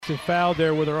Jackson fouled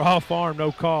there with her off arm,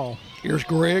 no call. Here's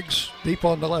Griggs, deep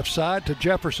on the left side to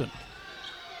Jefferson.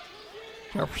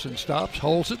 Jefferson stops,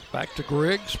 holds it, back to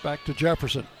Griggs, back to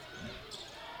Jefferson.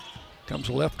 Comes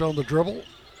left on the dribble.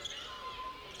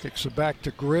 Kicks it back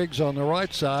to Griggs on the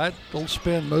right side. Little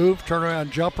spin move,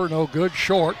 turnaround jumper, no good,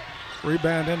 short.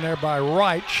 Rebound in there by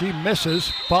Wright. She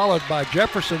misses, followed by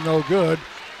Jefferson, no good.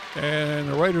 And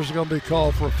the Raiders are going to be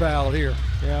called for a foul here.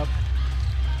 Yep.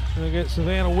 Going to get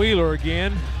Savannah Wheeler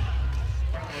again.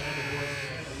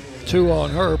 2 on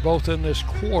her, both in this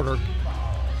quarter.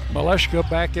 Maleshka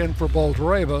back in for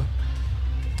Boldreva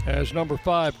as number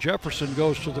 5, Jefferson,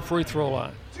 goes to the free throw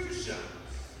line.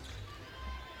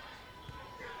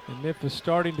 And Memphis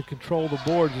starting to control the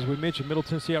boards. As we mentioned, Middle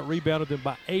Tennessee out-rebounded them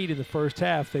by 8 in the first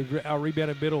half. They've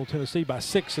out-rebounded Middle Tennessee by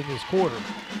 6 in this quarter.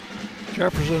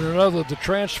 Jefferson, another of the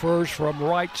transfers from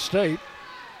Wright State,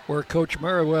 where Coach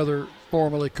Merriweather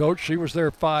formerly coached. She was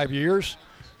there 5 years.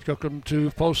 Took them to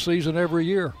postseason every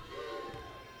year.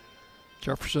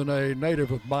 Jefferson, a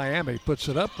native of Miami, puts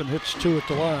it up and hits 2 at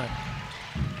the line.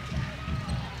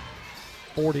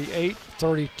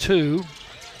 48-32.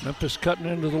 Memphis cutting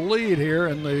into the lead here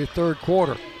in the third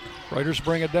quarter. Raiders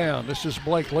bring it down. This is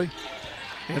Blakely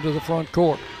into the front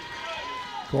court.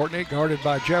 Courtney guarded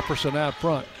by Jefferson out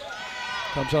front.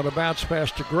 Comes on a bounce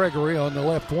pass to Gregory on the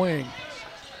left wing.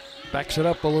 Backs it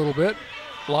up a little bit.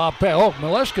 Lob pass. Oh,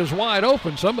 Maleshka's wide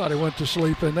open. Somebody went to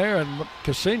sleep in there, and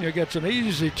Ksenia gets an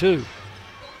easy 2.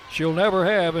 She'll never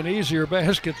have an easier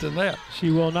basket than that. She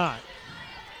will not.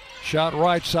 Shot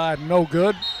right side, no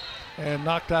good, and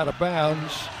knocked out of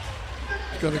bounds.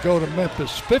 It's going to go to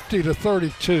Memphis,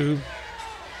 50-32.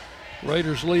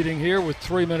 Raiders leading here with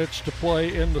 3 minutes to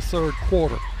play in the third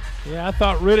quarter. Yeah, I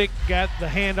thought Riddick got the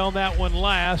hand on that one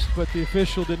last, but the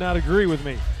official did not agree with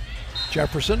me.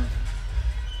 Jefferson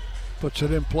puts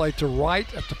it in play to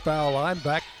Wright at the foul line.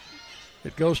 Back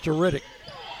it goes to Riddick.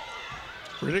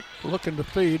 Riddick looking to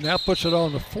feed, now puts it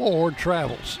on the floor and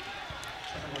travels.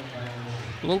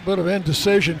 A little bit of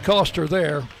indecision cost her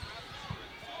there.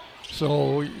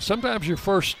 So sometimes your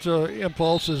first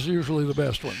impulse is usually the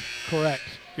best one. Correct.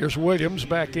 Here's Williams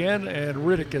back in, and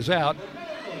Riddick is out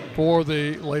for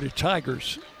the Lady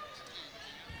Tigers.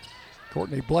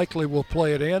 Courtney Blakely will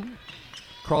play it in.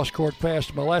 Cross-court pass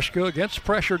to Maleshka against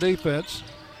pressure defense.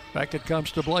 Back it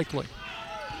comes to Blakely.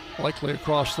 Blakely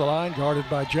across the line, guarded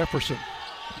by Jefferson.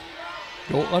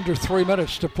 Go under 3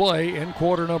 minutes to play in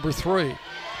quarter number 3.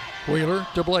 Wheeler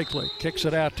to Blakely. Kicks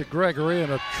it out to Gregory,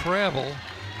 and a travel.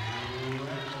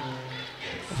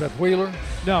 Is that Wheeler?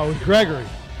 No, it's Gregory.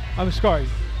 I'm sorry.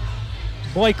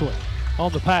 Blakely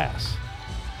on the pass.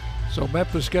 So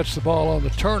Memphis gets the ball on the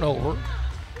turnover,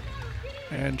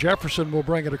 and Jefferson will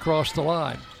bring it across the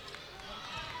line.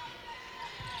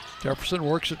 Jefferson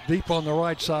works it deep on the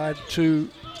right side to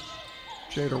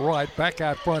Jada Wright. Back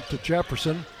out front to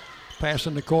Jefferson. Pass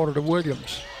in the corner to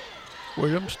Williams.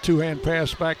 Williams, two-hand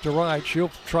pass back to Wright.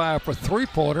 She'll try for a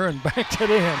three-pointer and backed it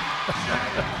in.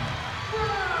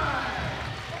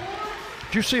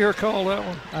 Did you see her call that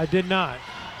one? I did not.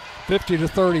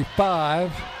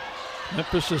 50-35.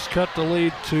 Memphis has cut the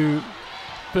lead to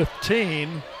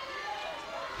 15.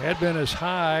 Had been as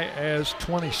high as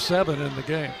 27 in the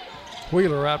game.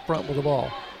 Wheeler out front with the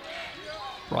ball.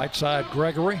 Right side,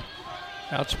 Gregory.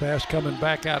 Outs pass coming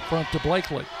back out front to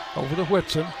Blakely. Over to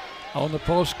Whitson. On the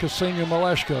post, Ksenia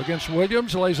Maleshka against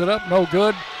Williams. Lays it up, no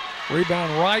good.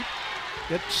 Rebound right.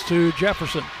 Gets to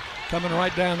Jefferson. Coming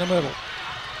right down the middle.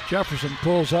 Jefferson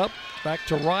pulls up. Back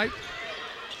to Wright.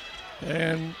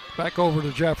 And back over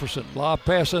to Jefferson. Lob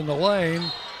pass in the lane.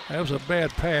 That was a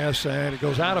bad pass, and it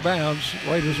goes out of bounds.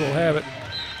 Raiders will have it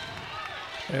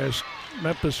as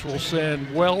Memphis will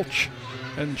send Welch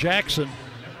and Jackson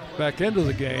back into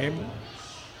the game.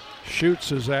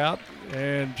 Schutz is out,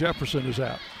 and Jefferson is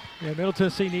out. Yeah, Middle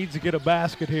Tennessee needs to get a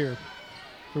basket here.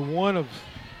 Memphis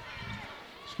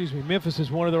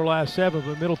is one of their last 7,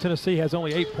 but Middle Tennessee has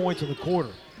only 8 points in the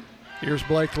quarter. Here's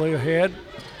Blakely ahead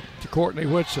to Courtney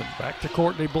Whitson. Back to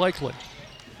Courtney Blakely.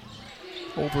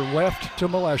 Over left to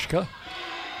Maleshka.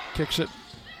 Kicks it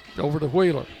over to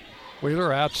Wheeler.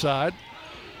 Wheeler outside.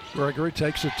 Gregory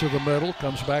takes it to the middle.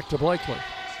 Comes back to Blakely.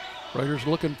 Raiders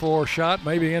looking for a shot.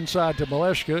 Maybe inside to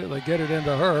Maleshka. They get it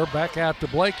into her. Back out to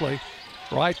Blakely.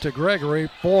 Right to Gregory.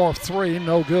 4-3.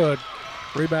 No good.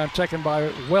 Rebound taken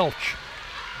by Welch.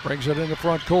 Brings it in the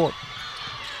front court.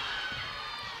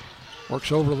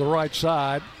 Works over to the right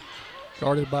side.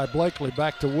 Guarded by Blakely.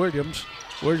 Back to Williams.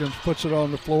 Williams puts it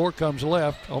on the floor, comes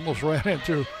left, almost ran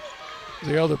into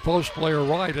the other post player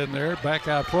Wright in there. Back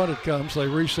out front it comes. They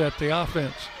reset the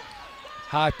offense.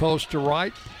 High post to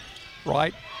Wright.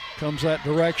 Wright comes that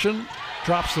direction.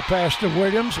 drops the pass to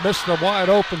Williams, missed the wide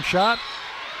open shot,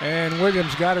 and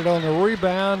Williams got it on the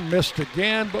rebound, missed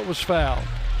again, but was fouled.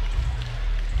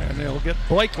 And they'll get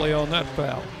Blakely on that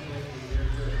foul.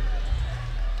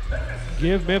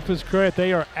 Give Memphis credit.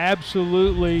 They are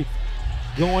absolutely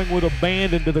going with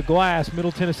abandon to the glass.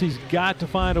 Middle Tennessee's got to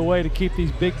find a way to keep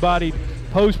these big-bodied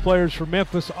post players from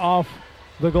Memphis off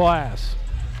the glass.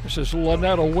 This is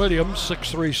Lynetta Williams,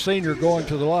 6'3" senior, going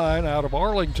to the line out of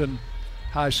Arlington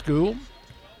High School.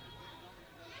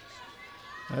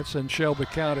 That's in Shelby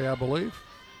County, I believe.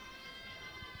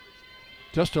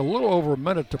 Just a little over a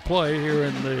minute to play here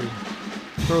in the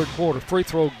third quarter. Free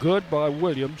throw good by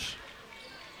Williams.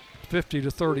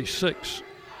 50-36.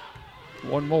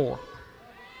 One more.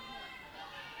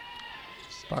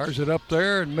 Fires it up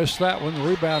there and missed that one.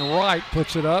 Rebound Wright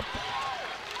puts it up.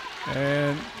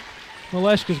 And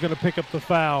Maleshka's going to pick up the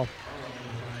foul.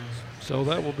 So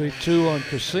that will be 2 on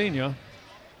Ksenia.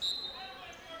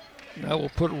 That will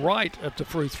put Wright at the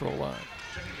free throw line.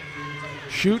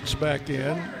 Shoots back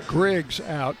in. Griggs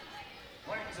out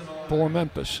for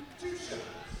Memphis.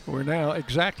 We're now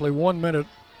exactly 1 minute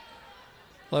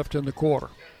left in the quarter.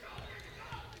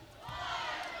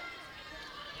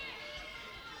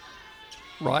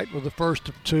 Wright with the first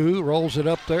of 2. Rolls it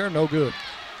up there. No good.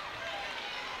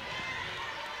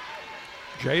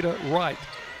 Jada Wright,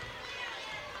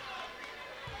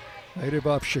 native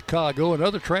of Chicago,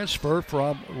 another transfer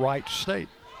from Wright State.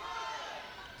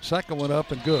 Second one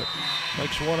up and good.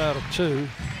 Makes 1 out of 2.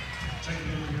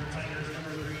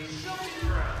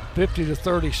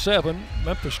 50-37.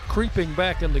 Memphis creeping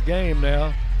back in the game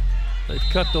now. They've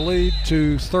cut the lead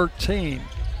to 13.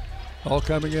 All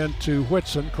coming into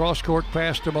Whitson. Cross-court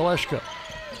pass to Maleshka.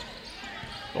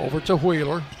 Over to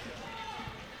Wheeler.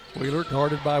 Wheeler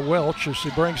guarded by Welch as he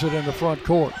brings it in the front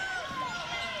court.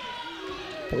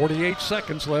 48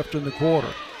 seconds left in the quarter.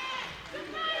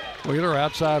 Wheeler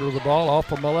outside with the ball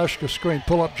off of Maleshka's screen.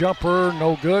 Pull-up jumper,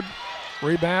 no good.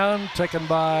 Rebound taken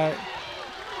by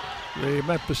the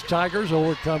Memphis Tigers.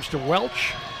 Over it comes to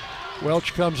Welch.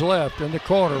 Welch comes left in the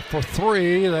corner for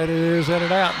 3. That is in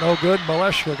and out, no good.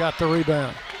 Maleshka got the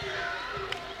rebound.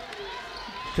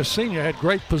 Ksenia had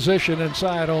great position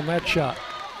inside on that shot.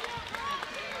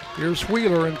 Here's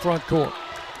Wheeler in front court.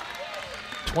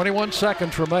 21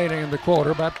 seconds remaining in the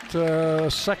quarter, about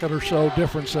a second or so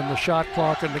difference in the shot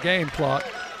clock and the game clock.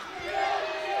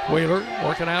 Wheeler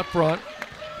working out front.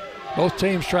 Both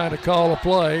teams trying to call a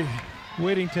play.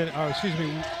 Whittington's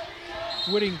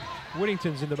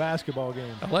in the basketball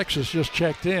game. Alexis just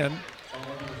checked in,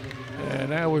 and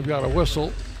now we've got a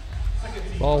whistle.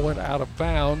 Ball went out of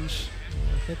bounds.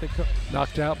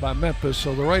 Knocked out by Memphis,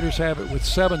 so the Raiders have it with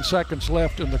 7 seconds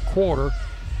left in the quarter.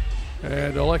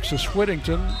 And Alexis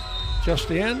Whittington just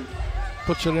in,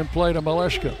 puts it in play to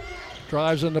Maleshka.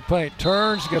 Drives in the paint,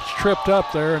 turns, gets tripped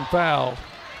up there and fouled.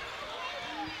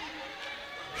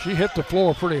 She hit the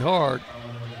floor pretty hard.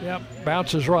 Yep.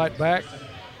 Bounces right back.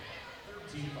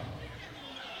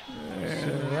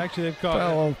 And actually they've caught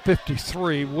foul on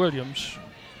 53, Williams.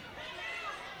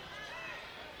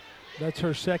 That's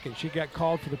her second. She got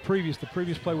called for the previous. The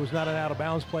previous play was not an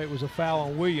out-of-bounds play. It was a foul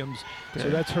on Williams. Okay. So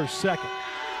that's her second.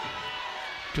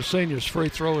 Ksenia's free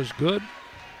throw is good.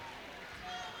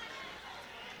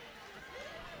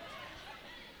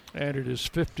 And it is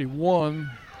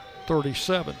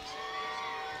 51-37.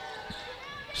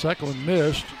 Second one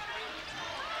missed.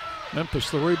 Memphis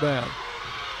the rebound.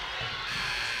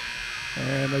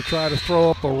 And they try to throw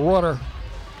up a runner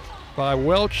by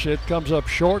Welch. It comes up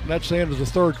short, and that's the end of the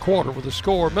third quarter with the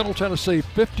score. Middle Tennessee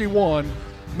 51,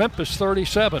 Memphis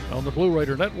 37 on the Blue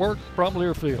Raider Network from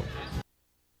Learfield.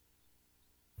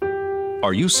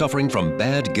 Are you suffering from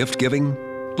bad gift giving?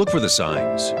 Look for the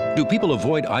signs. Do people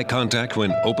avoid eye contact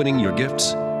when opening your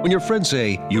gifts? When your friends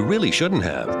say, you really shouldn't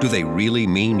have, do they really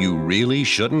mean you really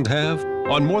shouldn't have?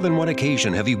 On more than one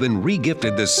occasion, have you been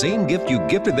re-gifted the same gift you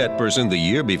gifted that person the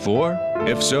year before?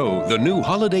 If so, the new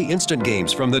Holiday Instant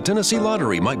Games from the Tennessee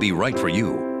Lottery might be right for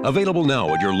you. Available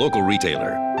now at your local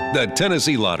retailer. The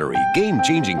Tennessee Lottery,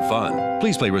 game-changing fun.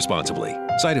 Please play responsibly.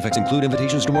 Side effects include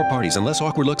invitations to more parties and less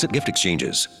awkward looks at gift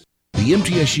exchanges. The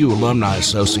MTSU Alumni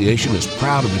Association is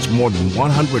proud of its more than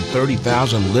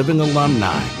 130,000 living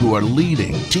alumni who are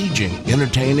leading, teaching,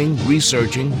 entertaining,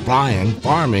 researching, flying,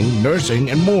 farming, nursing,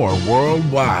 and more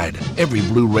worldwide. Every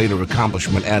Blue Raider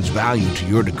accomplishment adds value to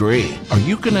your degree. Are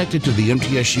you connected to the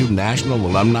MTSU National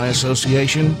Alumni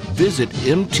Association? Visit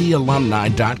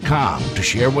mtalumni.com to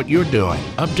share what you're doing,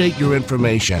 update your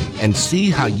information, and see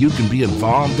how you can be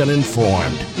involved and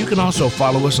informed. You can also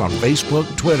follow us on Facebook,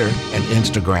 Twitter, and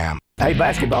Instagram. Hey,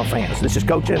 basketball fans, this is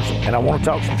Coach Insel, and I want to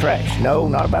talk some trash. No,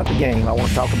 not about the game. I want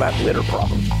to talk about litter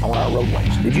problems on our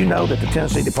roadways. Did you know that the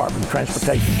Tennessee Department of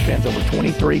Transportation spends over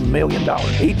 $23 million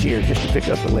each year just to pick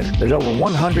up the litter? There's over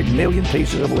 100 million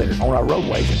pieces of litter on our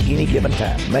roadways at any given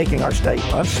time, making our state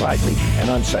unsightly and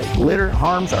unsafe. Litter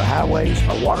harms our highways,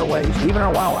 our waterways, even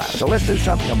our wildlife. So let's do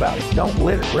something about it. Don't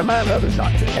litter. Remind others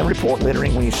not to. And report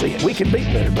littering when you see it. We can beat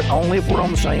litter, but only if we're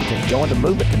on the same team. Join the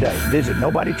movement today. Visit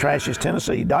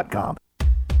NobodyTrashesTennessee.com.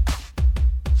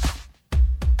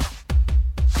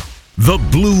 The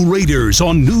Blue Raiders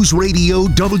on News Radio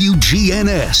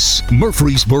WGNS,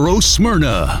 Murfreesboro,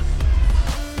 Smyrna.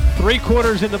 3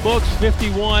 quarters in the books,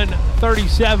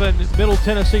 51-37. Middle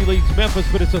Tennessee leads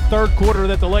Memphis, but it's a third quarter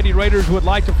that the Lady Raiders would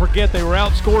like to forget. They were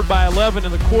outscored by 11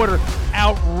 in the quarter,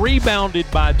 out-rebounded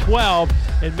by 12,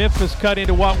 and Memphis cut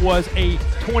into what was a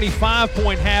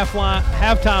 25-point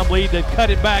halftime lead that cut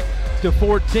it back to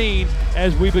 14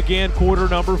 as we began quarter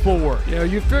number 4. Yeah,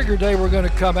 you figured they were going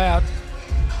to come out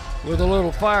with a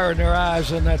little fire in their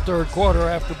eyes in that third quarter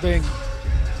after being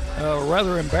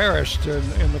rather embarrassed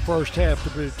in the first half,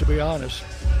 to be honest.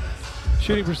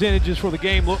 Shooting percentages for the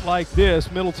game look like this.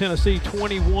 Middle Tennessee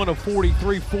 21 of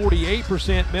 43,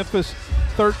 48%. Memphis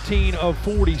 13 of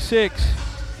 46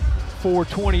 for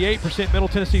 28%. Middle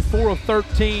Tennessee 4 of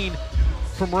 13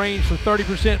 from range for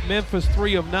 30%. Memphis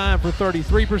 3 of 9 for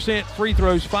 33%. Free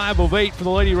throws 5 of 8 for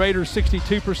the Lady Raiders,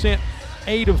 62%.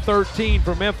 8 of 13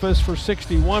 for Memphis for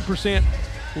 61%.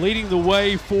 Leading the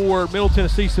way for Middle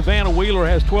Tennessee, Savannah Wheeler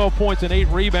has 12 points and 8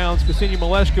 rebounds. Ksenia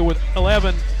Maleshka with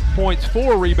 11 points,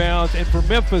 4 rebounds. And for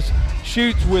Memphis,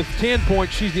 shoots with 10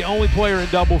 points. She's the only player in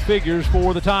double figures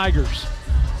for the Tigers.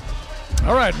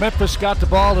 All right, Memphis got the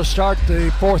ball to start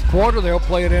the fourth quarter. They'll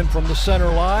play it in from the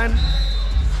center line.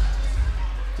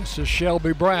 This is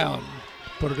Shelby Brown.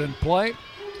 Put it in play.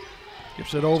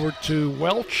 Gives it over to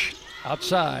Welch.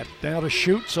 Outside, down to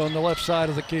Schutz on the left side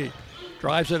of the key.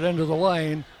 Drives it into the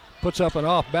lane, puts up an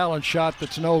off-balance shot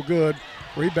that's no good.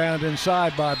 Rebound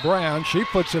inside by Brown. She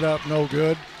puts it up, no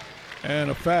good. And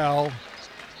a foul.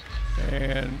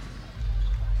 And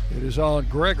it is on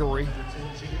Gregory.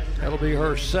 That'll be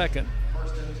her second.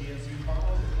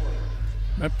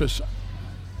 Memphis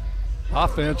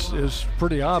offense is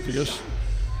pretty obvious.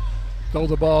 Throw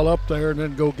the ball up there and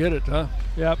then go get it, huh?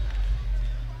 Yep.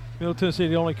 Middle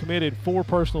Tennessee only committed 4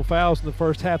 personal fouls in the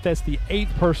first half. That's the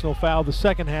 8th personal foul the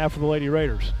second half for the Lady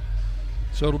Raiders.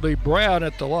 So it'll be Brown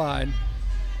at the line.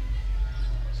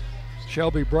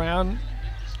 Shelby Brown,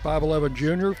 5'11"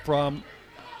 junior from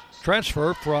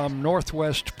transfer from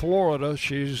Northwest Florida.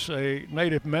 She's a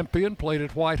native Memphian, played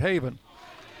at Whitehaven.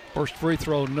 First free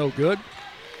throw, no good.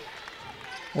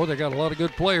 Boy, they got a lot of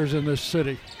good players in this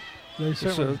city. It's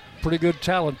a pretty good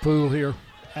talent pool here.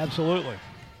 Absolutely.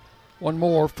 One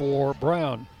more for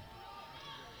Brown.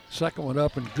 Second one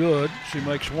up and good. She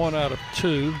makes 1 out of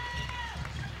 2.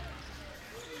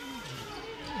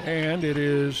 And it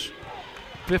is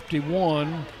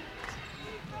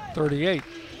 51-38.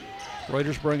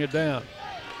 Raiders bring it down.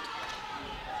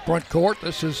 Front court,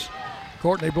 this is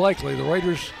Courtney Blakely. The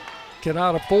Raiders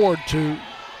cannot afford to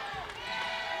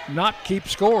not keep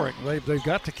scoring. They've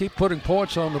got to keep putting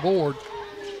points on the board,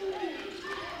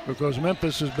 because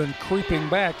Memphis has been creeping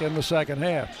back in the second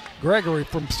half. Gregory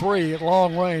from 3 at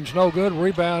long range, no good.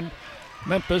 Rebound,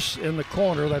 Memphis in the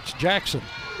corner. That's Jackson.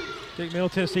 I think Middle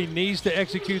Tennessee needs to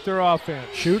execute their offense.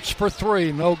 Shoots for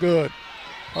 3, no good.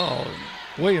 Oh,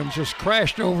 Williams just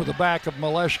crashed over the back of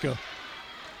Maleshka,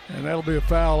 and that'll be a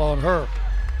foul on her.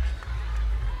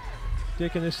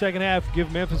 Dick, in the second half,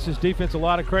 give Memphis' defense a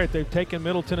lot of credit. They've taken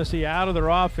Middle Tennessee out of their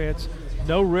offense.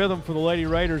 No rhythm for the Lady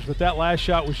Raiders, but that last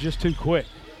shot was just too quick.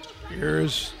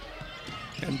 Here's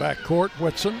in backcourt,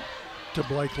 Whitson to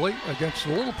Blakely against a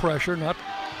little pressure, not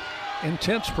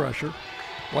intense pressure.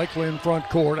 Blakely in front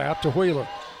court, out to Wheeler.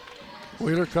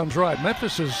 Wheeler comes right.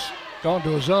 Memphis has gone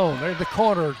to a zone. They're in the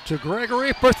corner to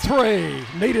Gregory for 3.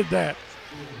 Needed that.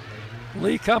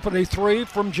 Lee Company 3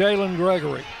 from Jalen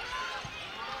Gregory.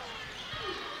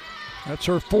 That's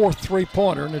her 4th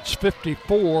three-pointer, and it's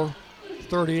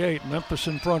 54-38. Memphis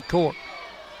in front court.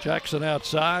 Jackson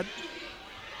outside.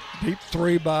 Deep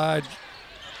 3 by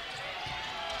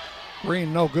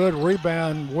Green, no good.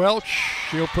 Rebound, Welch.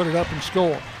 She'll put it up and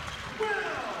score.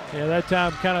 Yeah, that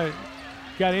time kind of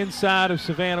got inside of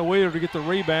Savannah Wheeler to get the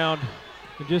rebound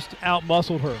and just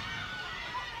out-muscled her.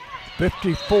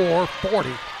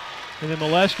 54-40. And then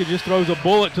Maleshka just throws a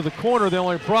bullet to the corner. The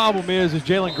only problem is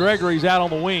Jalen Gregory's out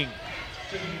on the wing.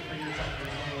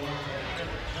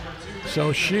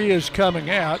 So she is coming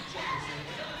out,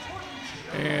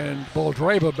 and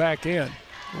Boldreva back in.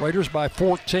 Raiders by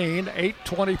 14,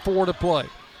 8:24 to play.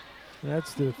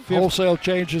 That's the fifth. Wholesale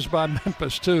changes by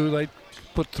Memphis, too. They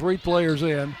put 3 players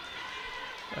in.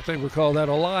 I think we call that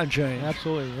a line change.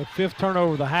 Absolutely. The 5th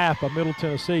turnover of the half by Middle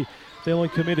Tennessee. They only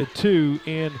committed 2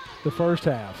 in the first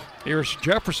half. Here's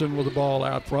Jefferson with the ball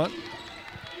out front.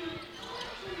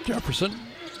 Jefferson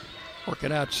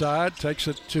working outside, takes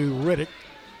it to Riddick.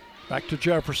 Back to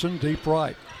Jefferson, deep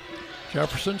right.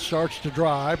 Jefferson starts to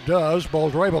drive, does.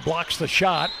 Boldreva blocks the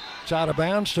shot. It's out of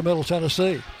bounds to Middle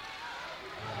Tennessee.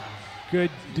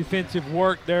 Good defensive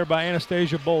work there by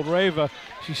Anastasia Boldreva.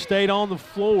 She stayed on the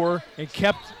floor and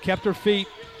kept her feet,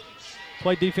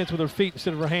 played defense with her feet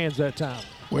instead of her hands that time.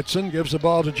 Whitson gives the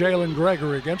ball to Jalen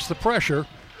Gregory against the pressure.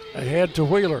 Ahead to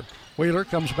Wheeler. Wheeler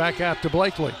comes back out to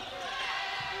Blakely.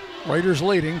 Raiders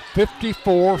leading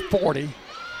 54-40.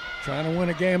 Trying to win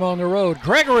a game on the road.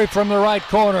 Gregory from the right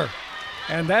corner.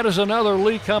 And that is another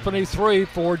Lee Company 3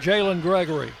 for Jalen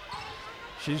Gregory.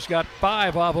 She's got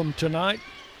 5 of them tonight.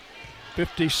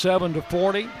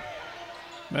 57-40.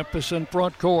 Memphis in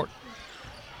front court.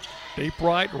 Deep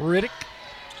right, Riddick.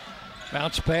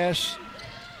 Bounce pass.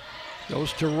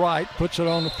 Goes to right, puts it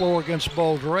on the floor against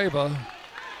Boldreva.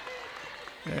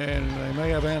 And they may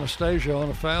have Anastasia on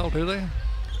a foul, do they?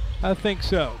 I think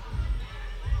so.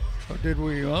 Or did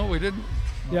we? Oh, we didn't.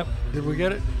 Yep. Did we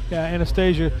get it? Yeah,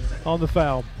 Anastasia on the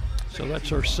foul. So that's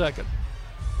her second.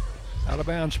 Out of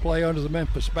bounds play under the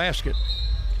Memphis basket.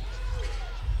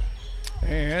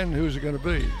 And who's it going to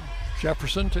be?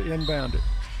 Jefferson to inbound it.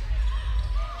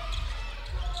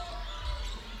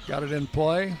 Got it in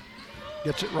play.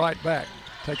 Gets it right back.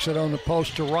 Takes it on the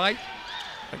post to right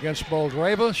against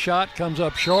Boldreva. Shot comes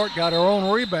up short. Got her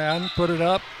own rebound. Put it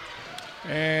up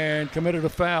and committed a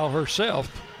foul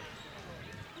herself.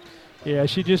 Yeah,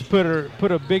 she just put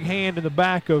a big hand in the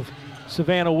back of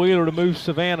Savannah Wheeler to move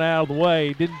Savannah out of the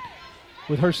way.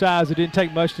 With her size, it didn't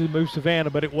take much to move Savannah,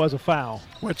 but it was a foul.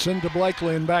 Whitson to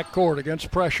Blakely in backcourt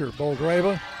against pressure.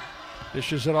 Boldreva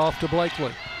dishes it off to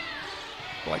Blakely.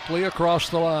 Blakely across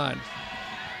the line.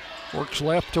 Works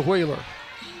left to Wheeler.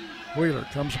 Wheeler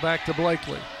comes back to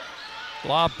Blakely.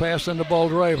 Lob pass into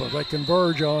Boldreva. They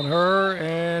converge on her,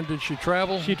 and did she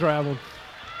travel? She traveled.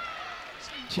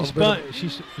 She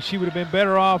would have been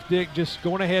better off, Dick, just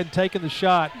going ahead and taking the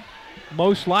shot.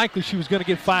 Most likely she was going to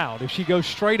get fouled if she goes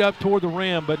straight up toward the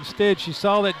rim, but instead she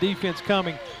saw that defense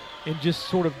coming and just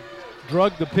sort of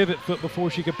drug the pivot foot before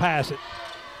she could pass it.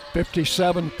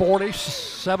 57-40,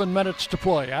 7 minutes to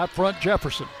play. Out front,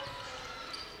 Jefferson.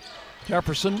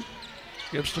 Jefferson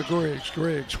gives to Griggs.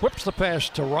 Griggs whips the pass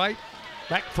to right.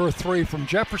 Back for a 3 from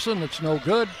Jefferson. It's no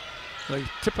good. They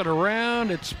tip it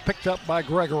around. It's picked up by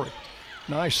Gregory.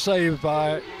 Nice save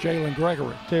by Jalen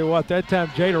Gregory. Tell you what, that time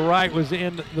Jada Wright was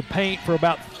in the paint for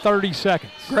about 30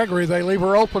 seconds. Gregory, they leave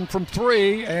her open from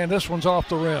 3, and this one's off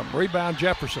the rim. Rebound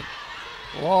Jefferson.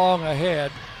 Long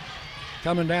ahead.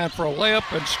 Coming down for a layup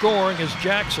and scoring is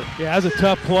Jackson. Yeah, that's a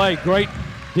tough play. Great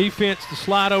defense to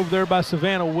slide over there by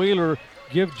Savannah Wheeler.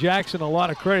 Give Jackson a lot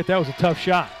of credit. That was a tough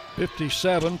shot.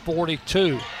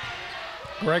 57-42.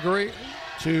 Gregory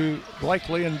to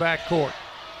Blakely in backcourt.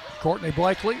 Courtney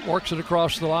Blakely works it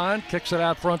across the line, kicks it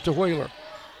out front to Wheeler.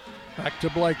 Back to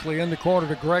Blakely in the corner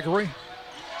to Gregory.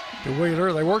 To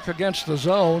Wheeler. They work against the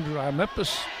zone.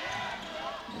 Memphis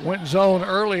went zone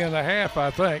early in the half, I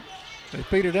think. They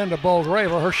feed it into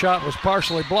Boldreva. Her shot was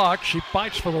partially blocked. She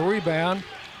fights for the rebound,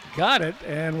 got it,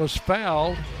 and was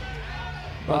fouled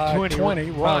by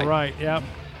 20. Right. Right, yep.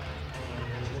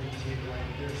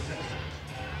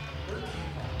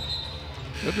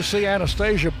 Good to see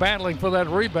Anastasia battling for that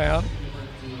rebound.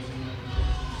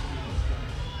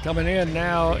 Coming in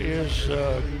now is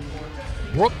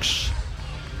Brooks,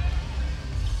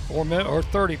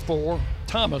 34.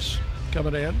 Thomas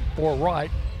coming in for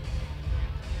Wright.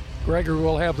 Gregory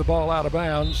will have the ball out of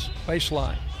bounds,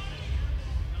 baseline.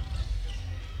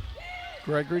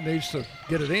 Gregory needs to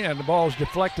get it in. The ball is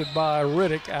deflected by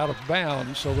Riddick out of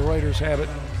bounds, so the Raiders have it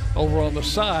over on the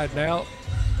side now,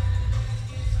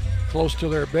 close to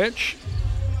their bench.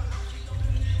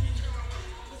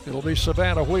 It'll be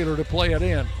Savannah Wheeler to play it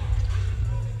in.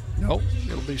 Nope,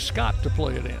 it'll be Scott to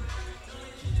play it in.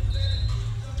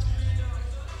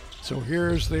 So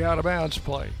here's the out-of-bounds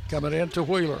play. Coming in to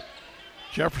Wheeler.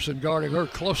 Jefferson guarding her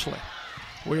closely.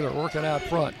 Wheeler working out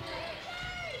front.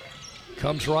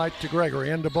 Comes right to Gregory,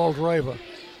 into Boldreva.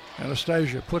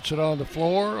 Anastasia puts it on the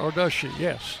floor, or does she?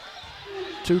 Yes.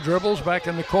 2 dribbles, back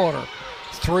in the corner.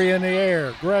 3 in the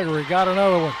air. Gregory got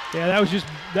another one. Yeah,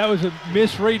 that was a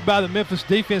misread by the Memphis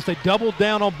defense. They doubled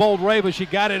down on Boldreva. She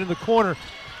got it in the corner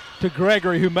to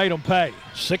Gregory, who made them pay.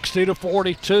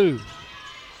 60-42.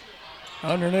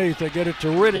 Underneath, they get it to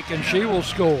Riddick, and she will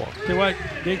score. See what,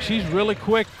 Dick, she's really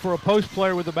quick for a post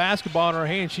player with the basketball in her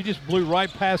hand. She just blew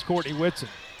right past Courtney Whitson.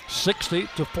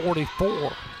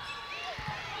 60-44.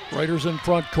 Raiders in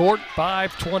front court,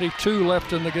 5:22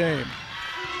 left in the game.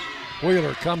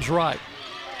 Wheeler comes right,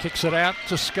 kicks it out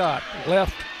to Scott.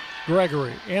 Left,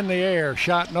 Gregory in the air,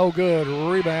 shot no good.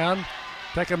 Rebound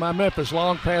taken by Memphis.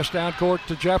 Long pass down court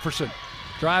to Jefferson.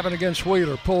 Driving against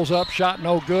Wheeler, pulls up, shot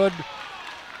no good.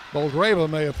 Boldreva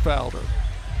may have fouled her.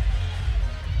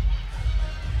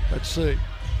 Let's see.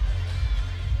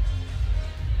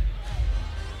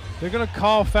 They're going to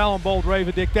call foul on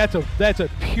Boldreva, Dick. That's a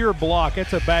pure block.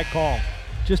 That's a bad call.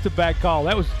 Just a bad call.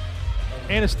 That was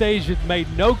Anastasia made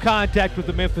no contact with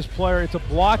the Memphis player. It's a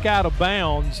block out of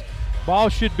bounds. Ball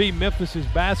should be Memphis's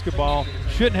basketball.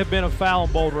 Shouldn't have been a foul on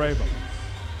Boldreva.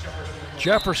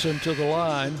 Jefferson to the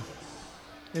line.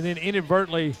 And then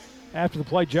inadvertently, after the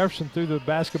play, Jefferson threw the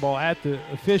basketball at the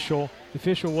official. The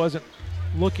official wasn't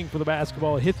looking for the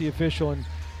basketball. It hit the official, and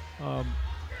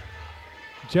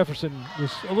Jefferson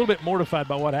was a little bit mortified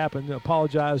by what happened and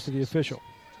apologized to the official.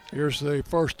 Here's the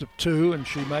first of two, and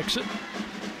she makes it.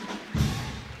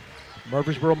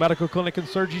 Murfreesboro Medical Clinic and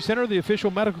Surgery Center, the official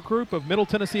medical group of Middle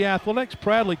Tennessee Athletics,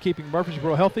 proudly keeping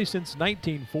Murfreesboro healthy since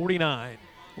 1949.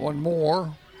 One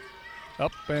more.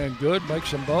 Up and good,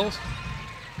 makes them both.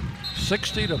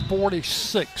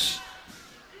 60-46.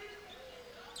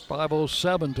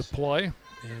 5:07 to play.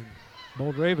 And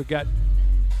Boldreva got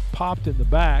popped in the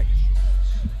back.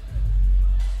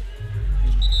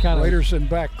 Raiders in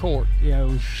back court.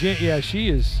 Yeah, she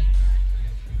is.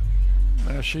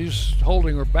 Now she's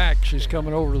holding her back. She's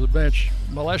coming over to the bench.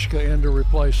 Maleshka in to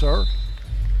replace her.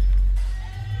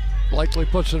 Blakely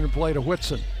puts it in play to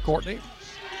Whitson. Courtney.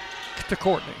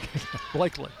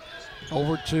 Blakely.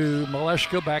 Over to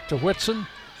Maleshka, back to Whitson.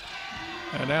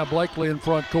 And now Blakely in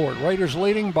front court. Raiders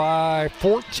leading by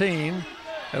 14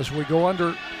 as we go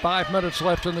under 5 minutes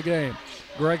left in the game.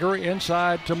 Gregory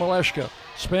inside to Maleshka.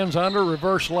 Spins under,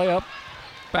 reverse layup,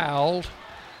 fouled.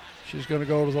 She's going to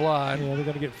go to the line. Yeah, they're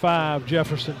going to get 5,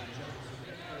 Jefferson.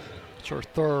 It's her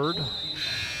third.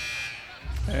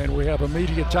 And we have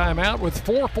immediate timeout with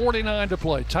 4:49 to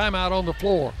play. Timeout on the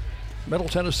floor. Middle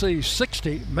Tennessee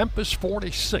 60, Memphis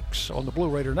 46 on the Blue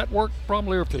Raider Network from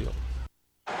Learfield.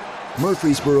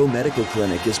 Murfreesboro Medical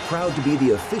Clinic is proud to be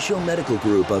the official medical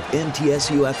group of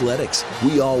MTSU Athletics.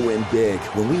 We all win big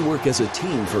when we work as a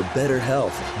team for better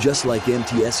health. Just like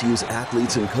MTSU's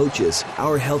athletes and coaches,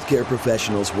 our healthcare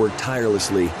professionals work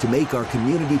tirelessly to make our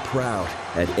community proud.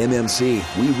 At MMC,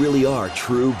 we really are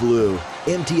true blue.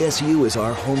 MTSU is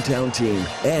our hometown team,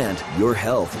 and your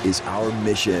health is our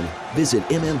mission. Visit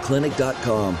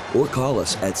mmclinic.com or call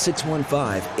us at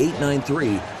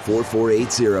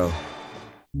 615-893-4480.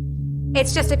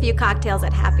 It's just a few cocktails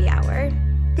at happy hour.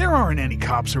 There aren't any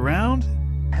cops around.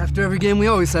 After every game, we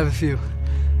always have a few.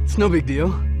 It's no big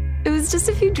deal. It was just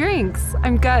a few drinks.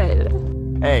 I'm good.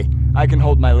 Hey, I can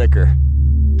hold my liquor.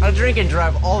 I drink and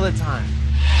drive all the time.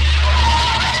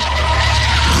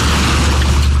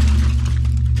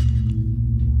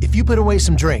 If you put away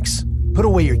some drinks, put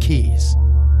away your keys.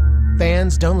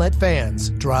 Fans don't let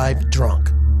fans drive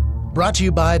drunk. Brought to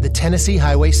you by the Tennessee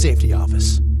Highway Safety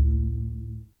Office.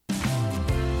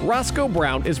 Roscoe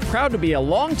Brown is proud to be a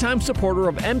longtime supporter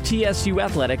of MTSU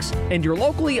Athletics and your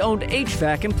locally owned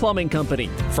HVAC and plumbing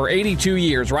company. For 82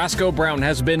 years, Roscoe Brown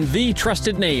has been the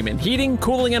trusted name in heating,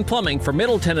 cooling, and plumbing for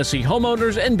Middle Tennessee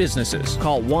homeowners and businesses.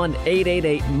 Call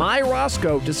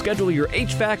 1-888-MY-ROSCOE to schedule your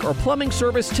HVAC or plumbing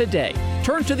service today.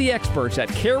 Turn to the experts at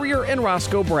Carrier and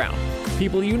Roscoe Brown.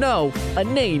 People you know, a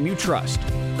name you trust.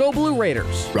 Go Blue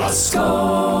Raiders.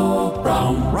 Roscoe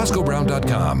Brown.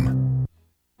 RoscoeBrown.com.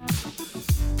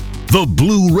 The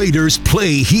Blue Raiders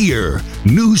play here.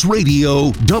 News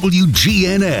Radio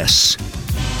WGNS.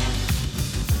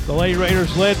 The Lady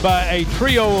Raiders led by a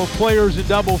trio of players in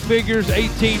double figures,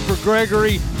 18 for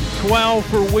Gregory, 12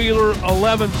 for Wheeler,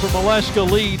 11 for Maleshka,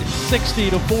 lead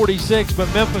 60-46,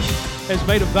 but Memphis has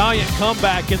made a valiant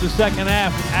comeback in the second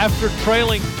half. After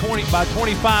trailing by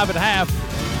 25 at half,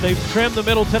 they've trimmed the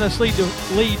Middle Tennessee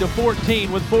lead to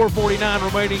 14 with 4:49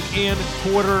 remaining in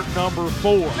quarter number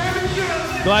 4.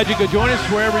 Glad you could join us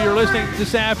wherever you're listening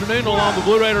this afternoon along the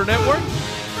Blue Raider Network.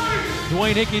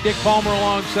 Dwayne Hickey, Dick Palmer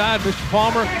alongside. Mr.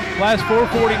 Palmer, last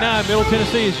 4:49, Middle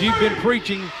Tennessee, as you've been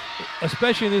preaching,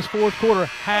 especially in this fourth quarter,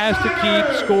 has to keep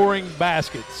scoring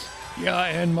baskets. Yeah,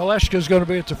 and Maleshka's going to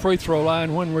be at the free throw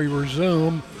line when we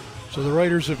resume. So the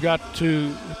Raiders have got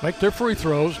to make their free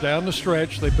throws down the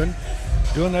stretch. They've been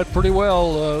doing that pretty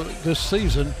well this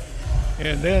season.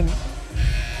 And then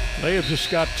they have just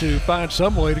got to find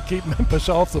some way to keep Memphis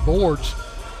off the boards.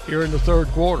 here in the third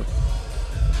quarter.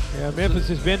 Yeah, Memphis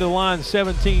has been to the line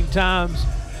 17 times,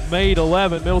 made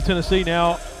 11. Middle Tennessee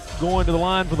now going to the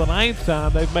line for the 9th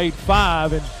time. They've made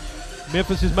 5, and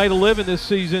Memphis has made 11 this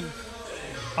season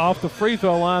off the free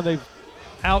throw line. They've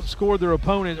outscored their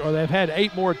opponent, or they've had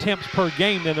 8 more attempts per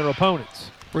game than their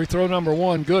opponents. Free throw number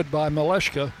 1, good by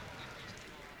Maleshka.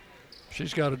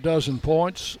 She's got 12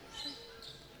 points.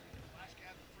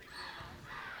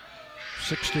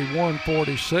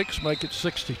 61-46, make it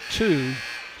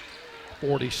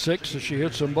 62-46 as she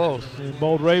hits them both. And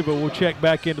Boldreva will check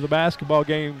back into the basketball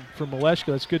game for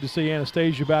Maleshka. It's good to see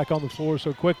Anastasia back on the floor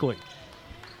so quickly.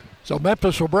 So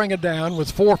Memphis will bring it down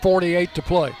with 4:48 to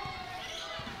play.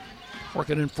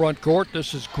 Working in front court,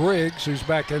 this is Griggs who's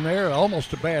back in there.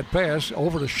 Almost a bad pass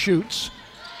over to Schutz,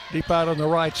 deep out on the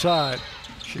right side.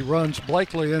 She runs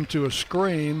Blakely into a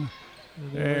screen,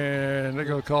 and they're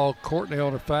going to call Courtney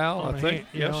on a foul, I think.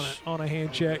 Yes. On a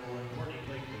hand check.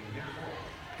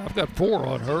 I've got 4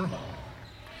 on her.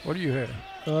 What do you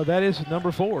have? That is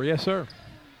number 4, yes, sir.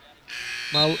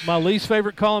 My least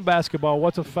favorite call in basketball,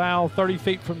 what's a foul 30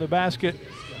 feet from the basket,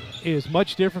 is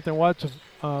much different than what's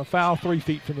a foul 3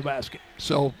 feet from the basket.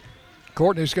 So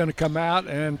Courtney's going to come out,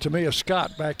 and Tamia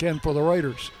Scott back in for the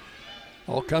Raiders.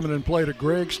 All coming in play to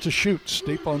Griggs to Schutz,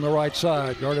 deep on the right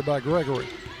side, guarded by Gregory.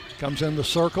 Comes in the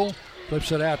circle,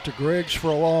 flips it out to Griggs for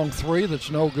a long 3 that's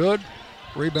no good.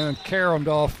 Rebound caromed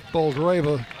off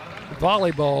Boldreva,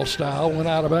 volleyball style, went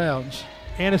out of bounds.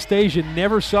 Anastasia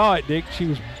never saw it, Dick. She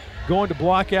was going to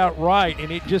block out right,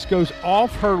 and it just goes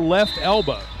off her left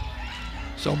elbow.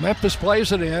 So Memphis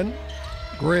plays it in.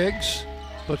 Griggs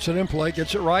puts it in play,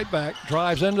 gets it right back,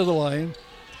 drives into the lane,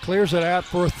 clears it out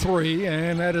for a 3,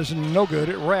 and that is no good.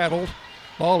 It rattled.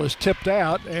 Ball is tipped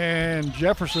out, and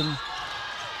Jefferson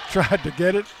tried to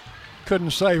get it,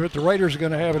 couldn't save it. The Raiders are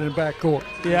going to have it in backcourt.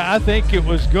 Yeah, I think it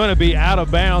was going to be out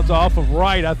of bounds off of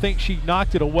right. I think she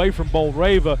knocked it away from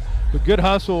Boldreva, but good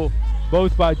hustle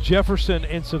both by Jefferson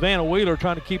and Savannah Wheeler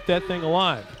trying to keep that thing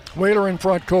alive. Wheeler in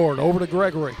front court, over to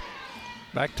Gregory.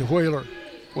 Back to Wheeler.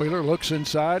 Wheeler looks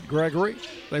inside, Gregory.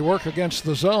 They work against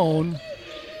the zone.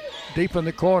 Deep in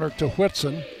the corner to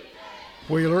Whitson.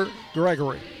 Wheeler,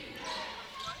 Gregory.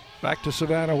 Back to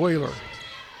Savannah Wheeler.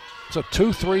 It's a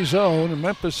 2-3 zone, and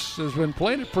Memphis has been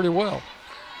playing it pretty well.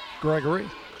 Gregory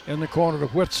in the corner to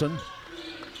Whitson.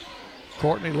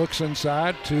 Courtney looks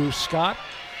inside to Scott.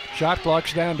 Shot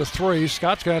clock's down to 3.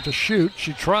 Scott's going to have to shoot.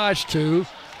 She tries to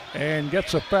and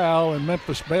gets a foul, and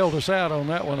Memphis bailed us out on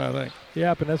that one, I think.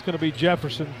 Yep, and that's going to be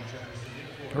Jefferson.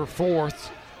 Her 4th.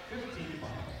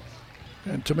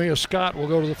 And Tamia Scott will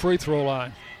go to the free throw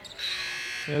line.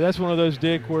 Yeah, that's one of those,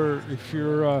 Dick, where if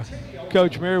you're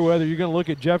Coach Merriweather, you're going to look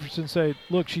at Jefferson and say,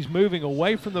 look, she's moving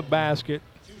away from the basket.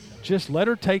 Just let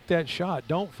her take that shot.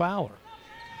 Don't foul her.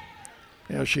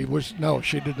 Yeah, she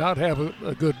did not have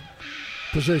a good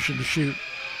position to shoot.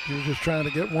 She was just trying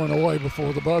to get one away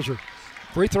before the buzzer.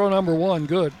 Free throw number 1,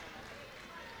 good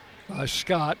by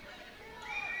Scott.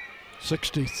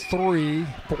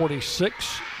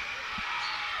 63-46.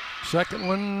 Second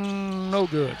one, no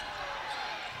good.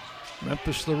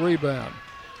 Memphis the rebound.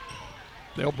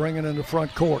 They'll bring it into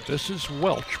front court. This is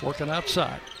Welch working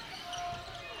outside.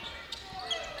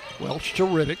 Welch to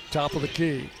Riddick, top of the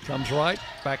key. Comes right,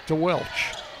 back to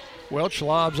Welch. Welch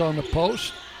lobs on the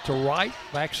post to right,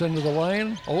 backs into the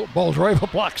lane. Oh,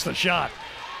 Boldreva blocks the shot.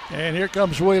 And here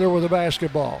comes Wheeler with the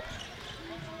basketball.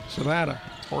 Savannah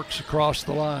works across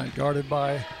the line, guarded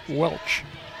by Welch.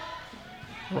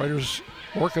 Raiders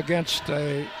work against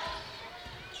a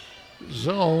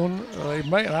zone.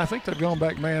 I think they've gone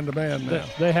back man-to-man now.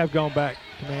 They have gone back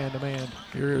to man-to-man.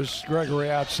 Here's Gregory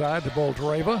outside to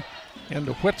Boldreva.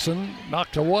 Into Whitson,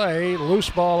 knocked away. Loose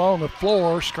ball on the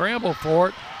floor, scramble for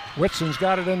it. Whitson's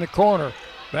got it in the corner.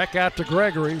 Back out to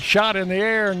Gregory. Shot in the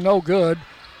air, no good.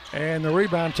 And the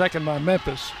rebound taken by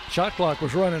Memphis. Shot clock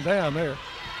was running down there.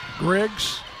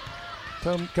 Griggs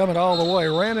coming all the way,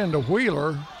 ran into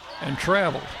Wheeler and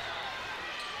traveled.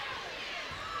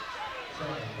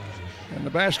 And the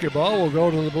basketball will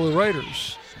go to the Blue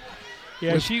Raiders.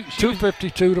 Yeah, with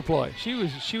 2:52 to play. She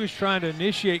was trying to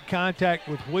initiate contact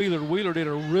with Wheeler. Wheeler did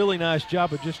a really nice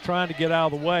job of just trying to get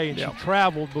out of the way, and she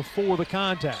traveled before the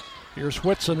contact. Here's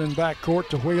Whitson in backcourt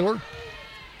to Wheeler.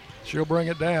 She'll bring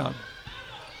it down.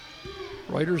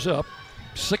 Raiders up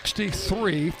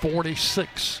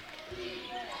 63-46.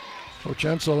 Coach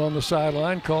Ensel on the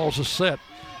sideline calls a set.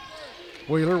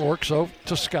 Wheeler works over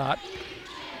to Scott.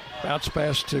 Bounce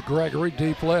pass to Gregory,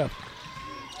 deep left.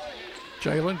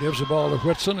 Jalen gives the ball to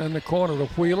Whitson in the corner to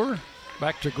Wheeler.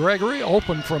 Back to Gregory,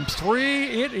 open from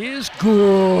 3. It is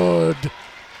good.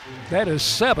 That is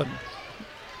 7.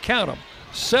 Count them.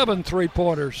 7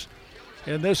 3-pointers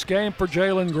in this game for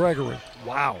Jalen Gregory.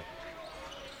 Wow.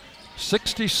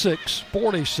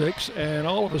 66-46, and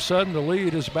all of a sudden the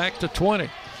lead is back to 20.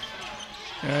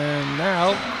 And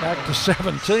now back to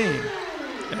 17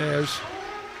 as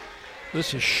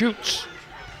this is Schutz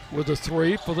with a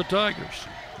 3 for the Tigers.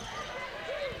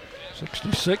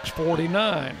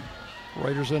 66-49.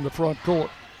 Raiders in the front court.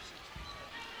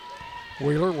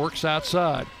 Wheeler works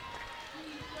outside.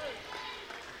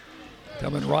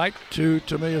 Coming right to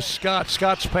Tamia Scott.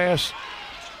 Scott's pass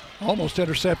almost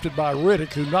intercepted by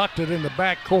Riddick, who knocked it in the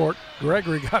back court.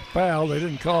 Gregory got fouled. They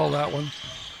didn't call that one,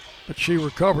 but she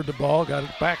recovered the ball, got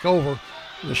it back over.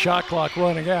 The shot clock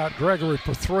running out. Gregory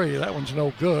for 3. That one's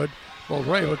no good.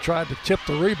 Boldreva tried to tip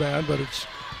the rebound, but it's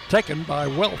taken by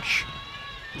Welch.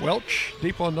 Welch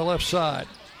deep on the left side.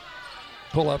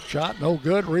 Pull-up shot, no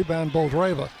good. Rebound,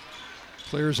 Boldreva.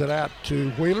 Clears it out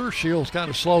to Wheeler. Shields got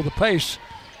to slow the pace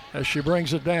as she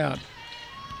brings it down.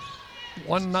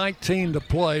 1:19 to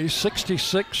play,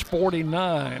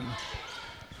 66-49.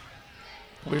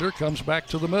 Wheeler comes back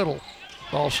to the middle.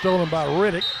 Ball stolen by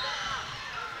Riddick.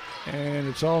 And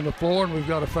it's on the floor, and we've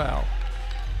got a foul.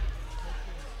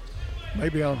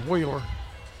 Maybe on Wheeler.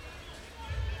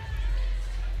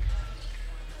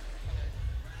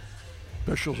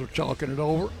 Officials are chalking it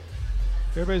over.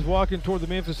 Everybody's walking toward the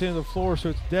Memphis end of the floor, so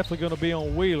it's definitely going to be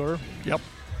on Wheeler. Yep.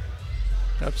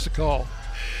 That's the call.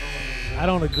 I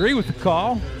don't agree with the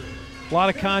call. A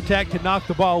lot of contact to knock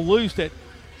the ball loose that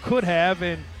could have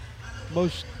and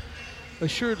most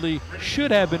assuredly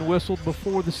should have been whistled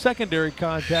before the secondary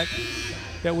contact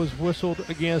that was whistled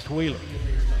against Wheeler.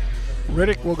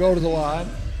 Riddick will go to the line.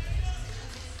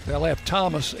 They'll have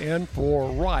Thomas in for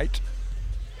Wright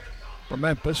for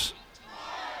Memphis.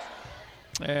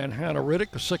 And Hannah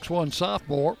Riddick, a 6'1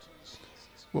 sophomore,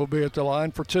 will be at the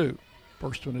line for 2.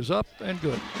 First one is up and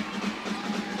good.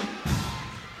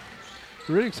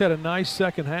 Riddick's had a nice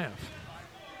second half.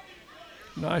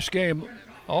 Nice game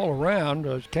all around.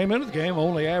 Came into the game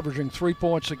only averaging 3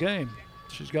 points a game.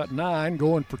 She's got 9,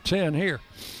 going for 10 here.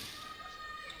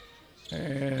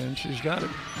 And she's got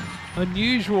it.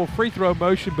 Unusual free throw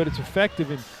motion, but it's effective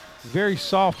and very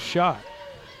soft shot.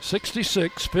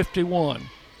 66-51.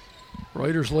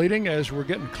 Raiders leading as we're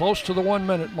getting close to the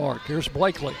 1-minute mark. Here's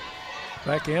Blakely.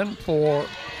 Back in for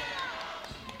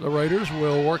the Raiders.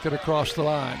 Will work it across the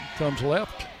line. Comes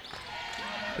left.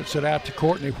 Gets it out to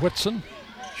Courtney Whitson.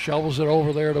 Shovels it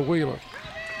over there to Wheeler.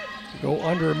 Go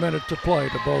under a minute to play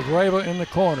to Boldreva in the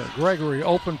corner. Gregory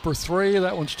open for 3.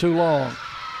 That one's too long.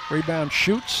 Rebound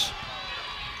Schutz.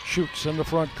 Schutz in the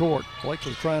front court.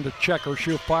 Blakely trying to check her.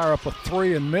 She'll fire up a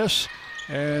 3 and miss.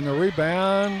 And the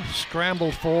rebound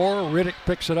scrambled for. Riddick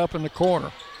picks it up in the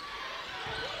corner.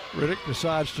 Riddick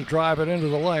decides to drive it into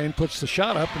the lane, puts the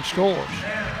shot up and scores.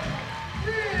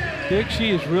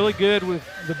 She is really good with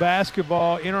the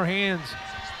basketball in her hands.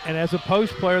 And as a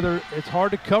post player, it's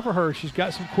hard to cover her. She's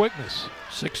got some quickness.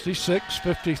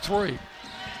 66-53.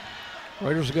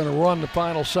 Raiders are going to run the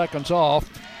final seconds off.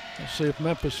 Let's see if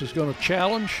Memphis is going to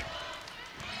challenge.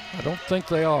 I don't think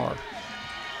they are.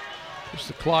 As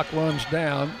the clock runs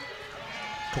down,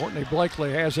 Courtney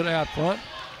Blakely has it out front.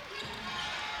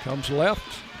 Comes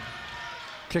left.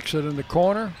 Kicks it in the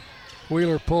corner.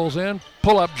 Wheeler pulls in.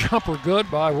 Pull-up jumper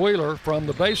good by Wheeler from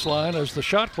the baseline as the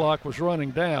shot clock was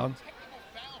running down.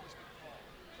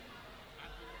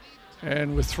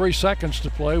 And with 3 seconds to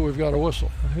play, we've got a whistle.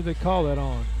 Who'd they call that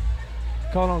on?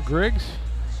 Called on Griggs?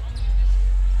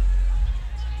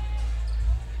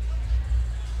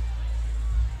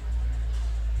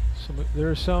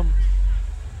 There's some.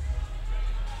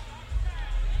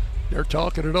 They're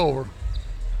talking it over.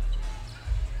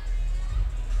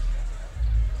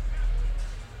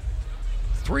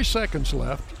 Three seconds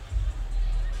left.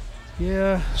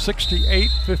 Yeah.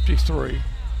 68-53.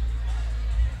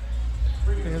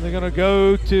 And they're going to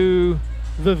go to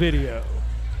the video.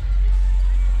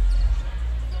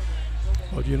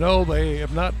 Well, you know, they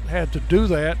have not had to do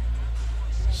that.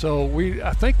 So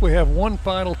I think we have one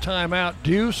final timeout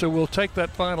due, so we'll take that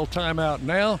final timeout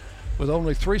now with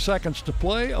only 3 seconds to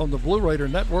play on the Blue Raider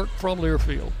Network from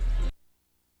Learfield.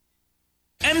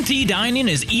 MT Dining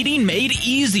is eating made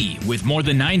easy. With more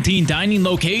than 19 dining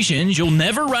locations, you'll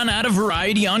never run out of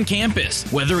variety on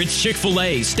campus. Whether it's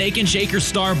Chick-fil-A, Steak and Shake, or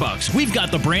Starbucks, we've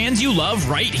got the brands you love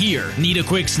right here. Need a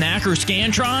quick snack or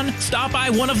Scantron? Stop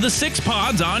by one of the 6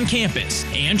 pods on campus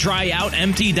and try out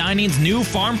MT Dining's new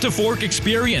Farm to Fork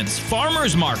experience.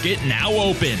 Farmers Market now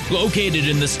open. Located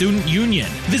in the Student Union.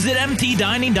 Visit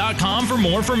mtdining.com for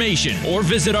more information or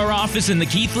visit our office in the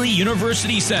Keithley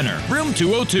University Center, room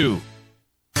 202.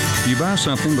 You buy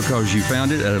something because you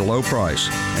found it at a low price,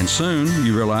 and soon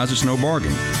you realize it's no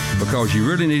bargain because you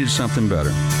really needed something better.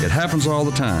 It happens all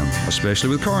the time, especially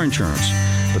with car insurance.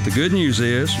 But the good news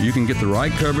is you can get the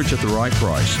right coverage at the right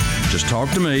price. Just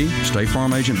talk to me, State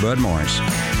Farm Agent Bud Morris.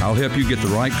 I'll help you get the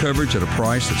right coverage at a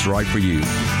price that's right for you.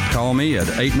 Call me at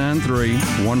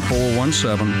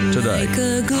 893-1417 today. Like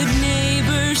a good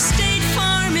neighbor, State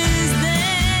Farm is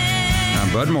there.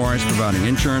 I'm Bud Morris, providing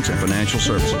insurance and financial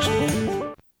services.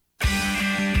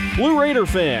 Blue Raider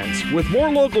fans, with more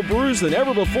local brews than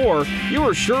ever before, you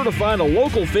are sure to find a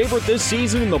local favorite this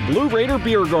season in the Blue Raider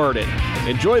Beer Garden.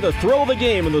 Enjoy the thrill of the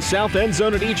game in the south end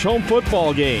zone at each home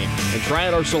football game, and try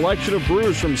out our selection of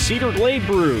brews from Cedar Glade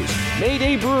Brews,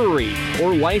 Mayday Brewery,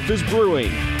 or Life is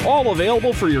Brewing, all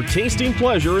available for your tasting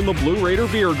pleasure in the Blue Raider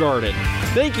Beer Garden.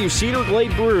 Thank you, Cedar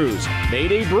Glade Brews,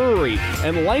 Mayday Brewery,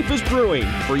 and Life is Brewing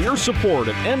for your support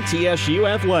of MTSU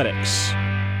Athletics.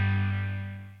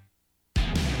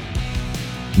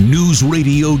 News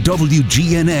Radio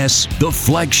WGNS, the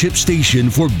flagship station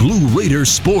for Blue Raider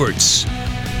sports.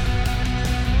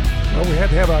 Well, we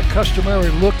had to have our customary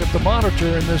look at the monitor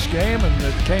in this game, and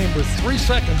it came with 3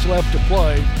 seconds left to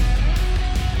play.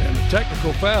 And a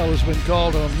technical foul has been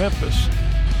called on Memphis.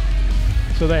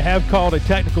 So they have called a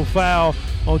technical foul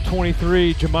on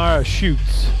 23, Jamira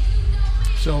Schutz.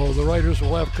 So the Raiders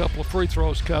will have a couple of free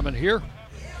throws coming here.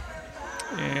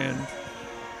 And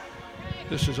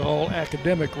this is all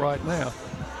academic right now.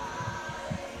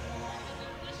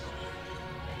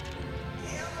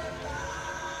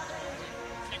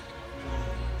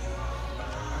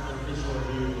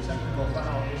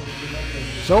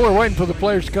 So we're waiting for the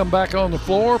players to come back on the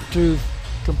floor to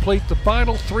complete the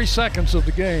final 3 seconds of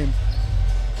the game.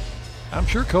 I'm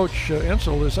sure Coach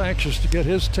Insel is anxious to get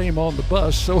his team on the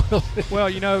bus. So, well,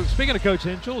 you know, speaking of Coach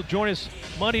Insel, join us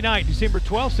Monday night, December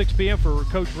 12th, 6 p.m. for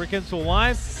Coach Rick Insel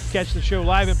Live. Catch the show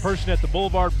live in person at the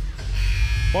Boulevard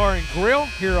Bar and Grill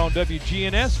here on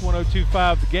WGNS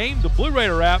 102.5 The Game, the Blue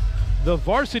Raider app, the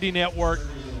Varsity Network,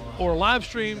 or live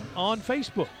stream on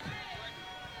Facebook.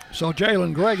 So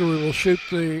Jalen Gregory will shoot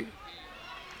the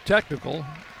technical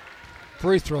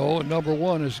free throw, and number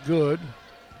one is good.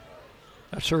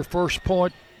 That's her first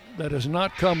point that has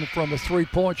not come from a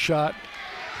three-point shot,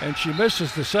 and she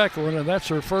misses the second one, and that's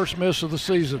her first miss of the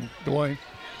season, Dwayne.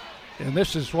 And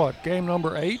this is what, game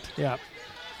number 8? Yeah.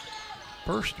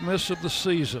 First miss of the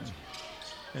season.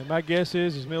 And my guess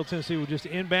is Middle Tennessee will just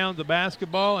inbound the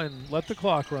basketball and let the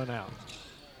clock run out.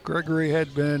 Gregory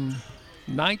had been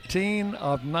 19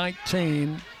 of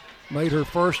 19, made her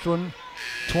first one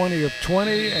 20 of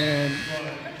 20, and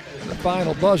the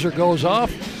final buzzer goes off.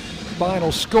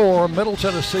 Final score, Middle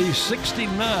Tennessee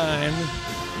 69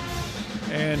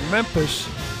 and Memphis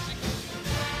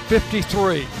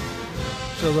 53.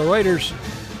 So the Raiders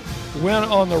win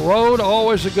on the road,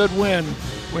 always a good win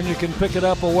when you can pick it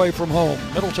up away from home.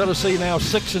 Middle Tennessee now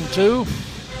 6-2.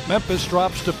 Memphis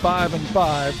drops to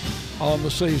 5-5 on the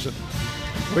season.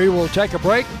 We will take a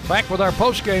break. Back with our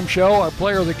post-game show, our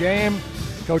player of the game,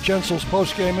 Coach Insel's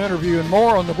post-game interview, and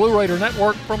more on the Blue Raider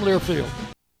Network from Learfield.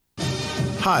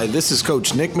 Hi, this is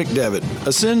Coach Nick McDevitt.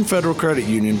 Ascend Federal Credit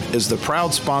Union is the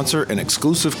proud sponsor and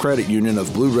exclusive credit union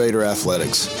of Blue Raider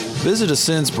Athletics. Visit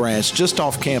Ascend's branch just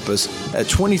off campus at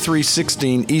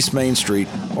 2316 East Main Street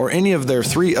or any of their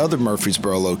 3 other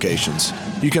Murfreesboro locations.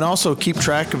 You can also keep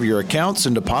track of your accounts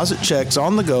and deposit checks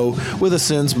on the go with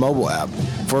Ascend's mobile app.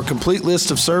 For a complete list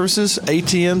of services,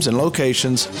 ATMs, and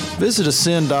locations, visit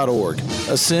ascend.org.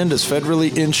 Ascend is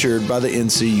federally insured by the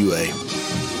NCUA.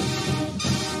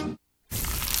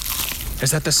 Is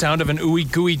that the sound of an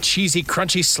ooey gooey cheesy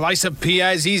crunchy slice of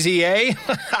P-I-Z-Z-A?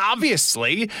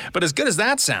 Obviously, but as good as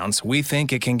that sounds, we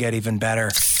think it can get even better.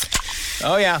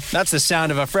 Oh yeah, that's the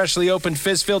sound of a freshly opened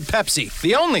fizz-filled Pepsi.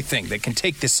 The only thing that can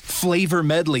take this flavor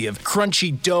medley of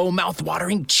crunchy dough,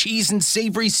 mouth-watering cheese, and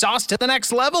savory sauce to the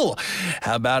next level.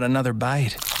 How about another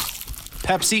bite?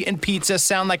 Pepsi and pizza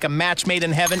sound like a match made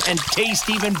in heaven and taste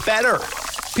even better.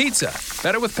 Pizza,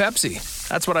 better with Pepsi.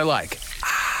 That's what I like.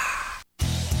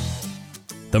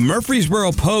 The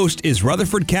Murfreesboro Post is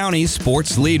Rutherford County's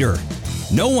sports leader.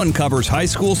 No one covers high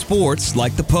school sports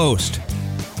like the Post.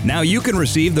 Now you can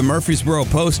receive the Murfreesboro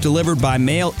Post delivered by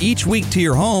mail each week to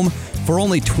your home for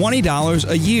only $20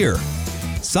 a year.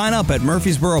 Sign up at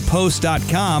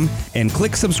murfreesboropost.com and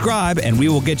click subscribe, and we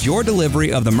will get your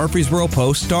delivery of the Murfreesboro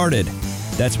Post started.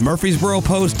 That's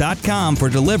murfreesboropost.com for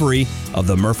delivery of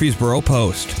the Murfreesboro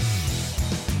Post.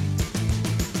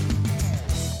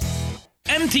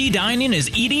 MT Dining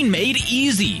is eating made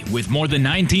easy. With more than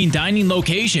 19 dining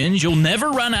locations, you'll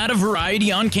never run out of variety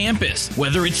on campus.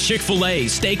 Whether it's Chick-fil-A,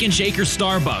 Steak and Shake, or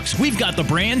Starbucks, we've got the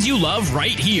brands you love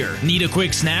right here. Need a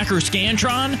quick snack or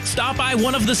Scantron? Stop by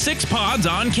one of the 6 pods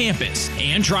on campus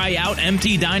and try out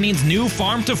MT Dining's new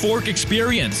Farm to Fork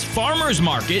experience. Farmers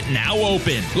Market now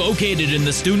open. Located in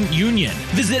the Student Union.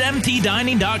 Visit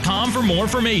mtdining.com for more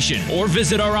information or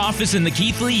visit our office in the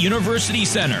Keithley University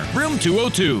Center, room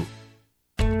 202.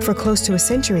 For close to a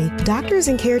century, doctors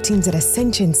and care teams at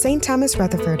Ascension St. Thomas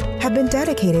Rutherford have been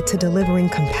dedicated to delivering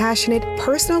compassionate,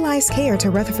 personalized care to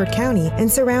Rutherford County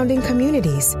and surrounding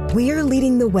communities. We are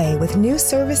leading the way with new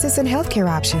services and healthcare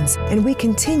options, and we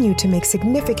continue to make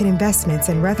significant investments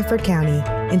in Rutherford County.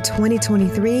 In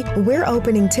 2023, we're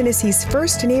opening Tennessee's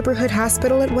first neighborhood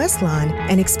hospital at West Lawn,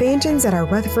 and expansions at our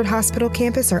Rutherford Hospital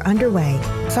campus are underway.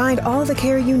 Find all the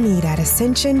care you need at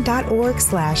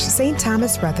ascension.org/St.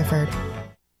 Thomas Rutherford.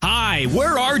 Hi,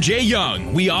 we're RJ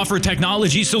Young. We offer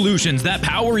technology solutions that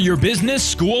power your business,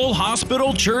 school,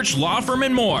 hospital, church, law firm,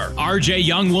 and more. RJ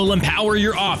Young will empower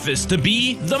your office to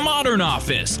be the modern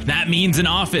office. That means an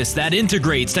office that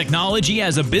integrates technology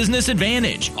as a business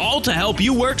advantage, all to help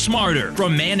you work smarter.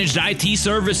 From managed IT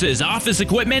services, office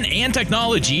equipment and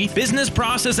technology, business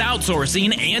process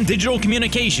outsourcing, and digital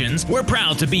communications, we're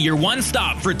proud to be your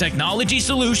one-stop for technology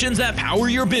solutions that power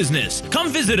your business.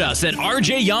 Come visit us at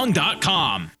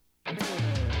rjyoung.com.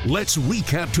 Let's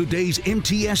recap today's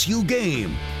MTSU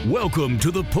game. Welcome to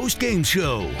the post-game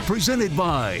show, presented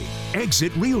by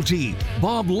Exit Realty,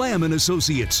 Bob Lamb &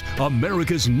 Associates,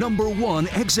 America's #1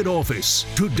 exit office.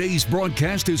 Today's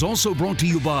broadcast is also brought to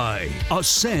you by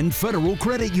Ascend Federal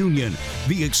Credit Union,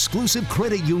 the exclusive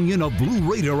credit union of Blue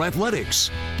Raider Athletics.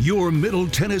 Your Middle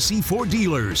Tennessee Ford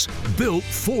dealers, built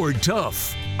Ford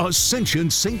tough. Ascension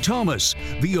St. Thomas,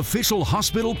 the official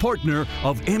hospital partner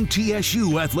of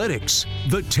MTSU Athletics.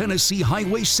 The Tennessee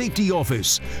Highway Safety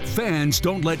Office. Fans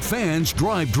don't let fans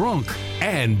drive drunk.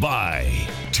 And by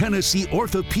Tennessee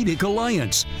Orthopedic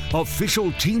Alliance,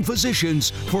 official team physicians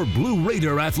for Blue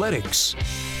Raider Athletics.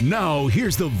 Now,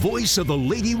 here's the voice of the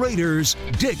Lady Raiders,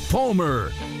 Dick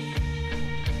Palmer.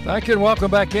 Thank you, and welcome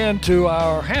back into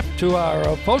our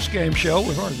post-game show.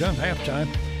 We've already done halftime.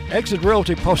 Exit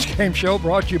Realty post-game show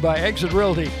brought to you by Exit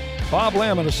Realty, Bob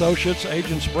Lamb & Associates,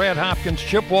 agents Brad Hopkins,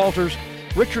 Chip Walters,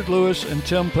 Richard Lewis, and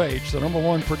Tim Page, the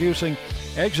 #1 producing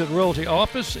Exit Realty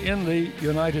office in the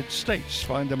United States.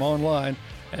 Find them online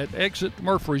at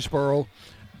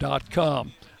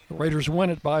exitmurfreesboro.com. The Raiders win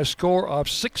it by a score of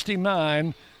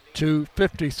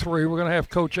 69-53. We're going to have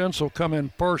Coach Insel come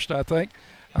in first, I think.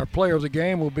 Our player of the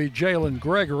game will be Jalen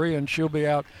Gregory, and she'll be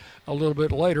out a little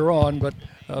bit later on. But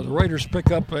the Raiders pick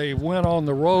up a win on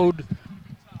the road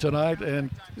tonight.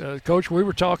 And, Coach, we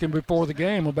were talking before the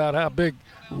game about how big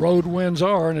road wins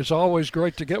are, and it's always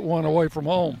great to get one away from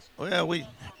home. Well, we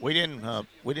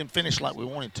didn't finish like we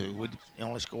wanted to. We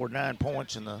only scored 9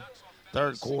 points in the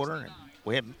third quarter, and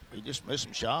we just missed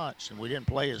some shots, and we didn't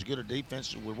play as good a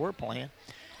defense as we were playing.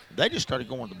 They just started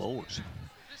going to the boards.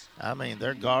 I mean,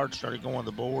 their guards started going to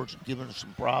the boards, giving us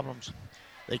some problems.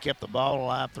 They kept the ball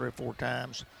alive 3 or 4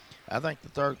 times. I think the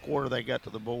third quarter they got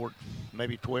to the board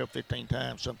maybe 12, 15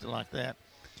 times, something like that.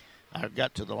 I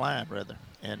got to the line, rather.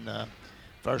 And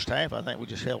first half, I think we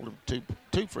just held them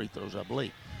two free throws, I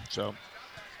believe. So,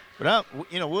 but,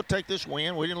 we'll take this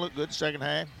win. We didn't look good the second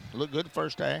half. Looked good the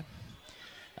first half.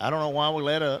 I don't know why we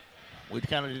let up. We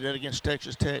kind of did that against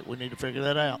Texas Tech. We need to figure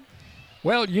that out.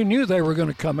 Well, you knew they were going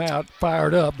to come out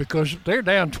fired up because they're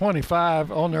down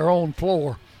 25 on their own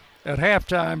floor at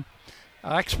halftime.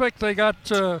 I expect they got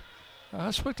a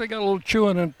little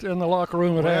chewing in the locker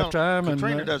room at halftime.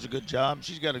 Katrina does a good job.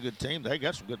 She's got a good team. They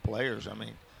got some good players. I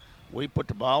mean, we put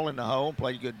the ball in the hole,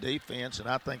 played good defense, and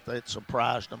I think that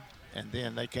surprised them. And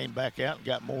then they came back out and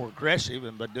got more aggressive,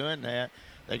 and by doing that,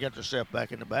 they got themselves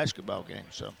back in the basketball game.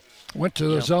 So went to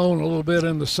the zone a little bit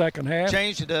in the second half.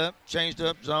 Changed up,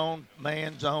 zone,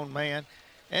 man.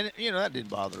 And, that didn't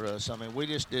bother us. I mean, we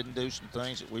just didn't do some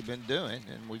things that we've been doing,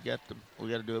 and we got to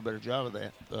do a better job of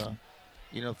that.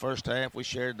 First half we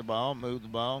shared the ball, moved the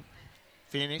ball,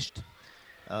 finished.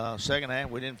 Second half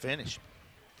we didn't finish.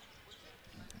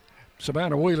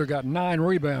 Savannah Wheeler got 9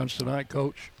 rebounds tonight,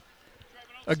 Coach,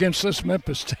 against this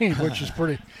Memphis team, which is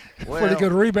pretty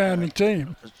good rebounding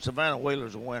team. Savannah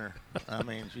Wheeler's a winner. I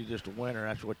mean, she's just a winner.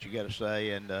 That's what you got to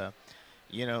say. And,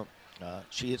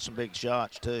 she hit some big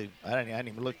shots, too. I didn't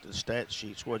even look at the stat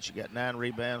sheets. She got 9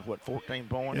 rebounds, 14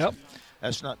 points? Yep.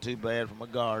 That's not too bad from a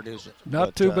guard, is it?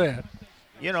 Not too bad.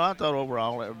 I thought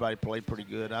overall everybody played pretty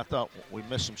good. I thought we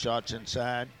missed some shots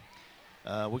inside.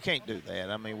 We can't do that.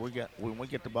 I mean, when we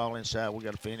get the ball inside, we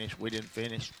got to finish. We didn't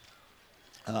finish.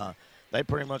 They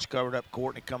pretty much covered up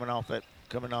Courtney coming off that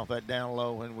down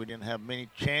low, and we didn't have many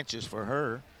chances for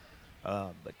her.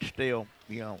 But still,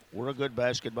 we're a good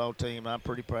basketball team. I'm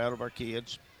pretty proud of our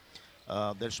kids.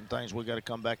 There's some things we got to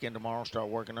come back in tomorrow and start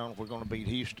working on if we're going to beat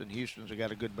Houston. Houston's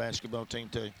got a good basketball team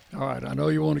too. All right, I know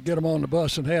you want to get them on the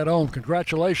bus and head home.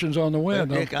 Congratulations on the win.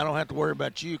 Nick, I don't have to worry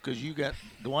about you because you got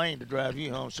Dwayne to drive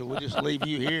you home, so we'll just leave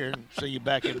you here and see you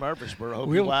back in Murfreesboro.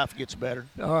 Hope your wife gets better.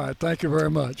 All right, thank you very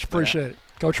much. Appreciate it.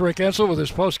 Coach Rick Insell with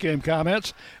his post-game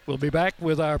comments. We'll be back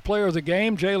with our player of the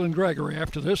game, Jalen Gregory,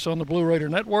 after this on the Blue Raider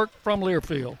Network from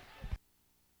Learfield.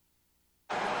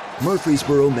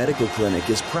 Murfreesboro Medical Clinic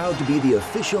is proud to be the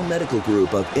official medical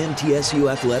group of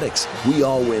MTSU Athletics. We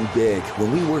all win big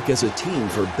when we work as a team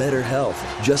for better health.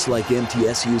 Just like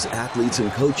MTSU's athletes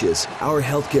and coaches, our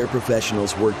healthcare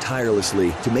professionals work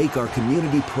tirelessly to make our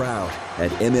community proud.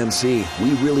 At MMC,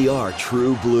 we really are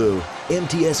true blue.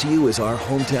 MTSU is our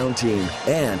hometown team,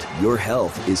 and your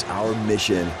health is our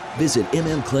mission. Visit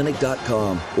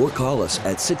mmclinic.com or call us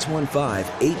at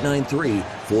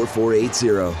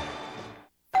 615-893-4480.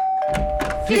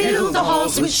 Fill the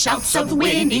halls with shouts of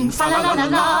winning, fa la la la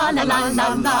la la la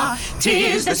la la.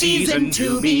 'Tis the season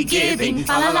to be giving,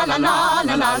 fa la la la la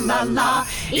la la la la.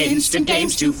 Instant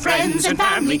games to friends and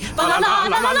family, fa la la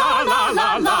la la la la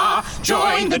la la.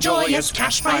 Join the joyous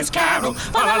cash prize carol,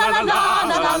 fa la la la la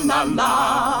la la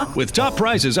la. With top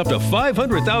prizes up to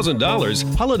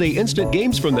 $500,000, holiday instant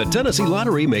games from the Tennessee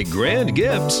Lottery make grand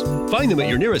gifts. Find them at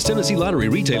your nearest Tennessee Lottery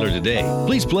retailer today.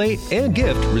 Please play and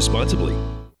gift responsibly.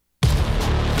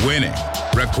 Winning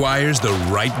requires the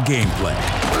right gameplay.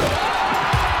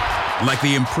 Like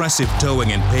the impressive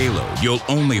towing and payload you'll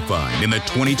only find in the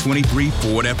 2023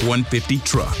 Ford F-150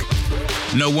 truck.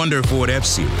 No wonder Ford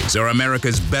F-Series are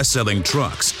America's best-selling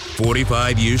trucks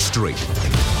 45 years straight.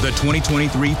 The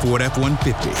 2023 Ford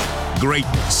F-150.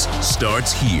 Greatness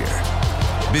starts here.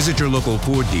 Visit your local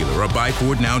Ford dealer or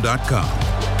buyfordnow.com.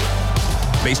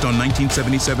 Based on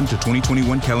 1977 to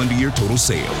 2021 calendar year total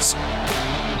sales.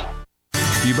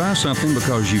 You buy something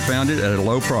because you found it at a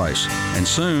low price, and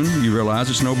soon you realize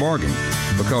it's no bargain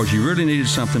because you really needed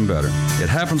something better. It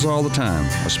happens all the time,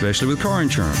 especially with car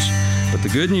insurance. But the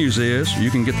good news is you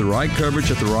can get the right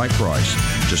coverage at the right price.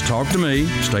 Just talk to me,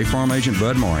 State Farm Agent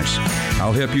Bud Morris.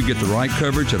 I'll help you get the right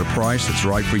coverage at a price that's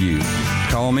right for you.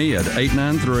 Call me at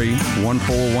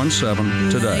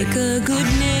 893-1417 today. Like a good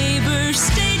neighbor,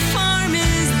 State Farm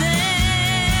is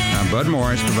there. I'm Bud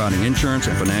Morris, providing insurance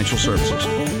and financial services.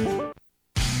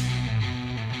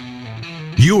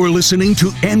 You're listening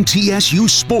to MTSU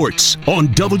Sports on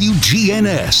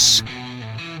WGNS.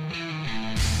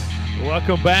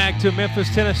 Welcome back to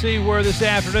Memphis, Tennessee, where this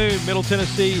afternoon Middle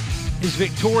Tennessee is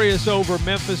victorious over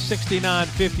Memphis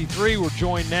 69-53. We're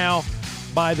joined now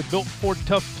by the Built Ford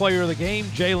Tough player of the game,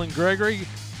 Jalen Gregory.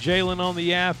 Jalen on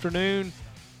the afternoon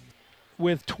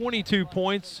with 22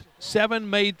 points, 7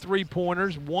 made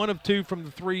three-pointers, 1 of 2 from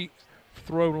the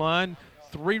free-throw line,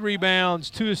 3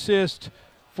 rebounds, 2 assists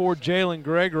for Jalen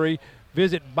Gregory.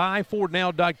 Visit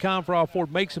buyfordnow.com for all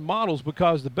Ford makes and models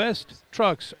because the best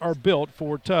trucks are built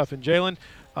Ford Tough. And Jalen,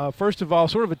 first of all,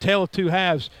 sort of a tale of two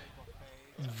halves.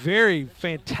 Very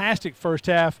fantastic first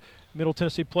half. Middle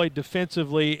Tennessee played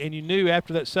defensively, and you knew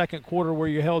after that second quarter where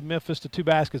you held Memphis to 2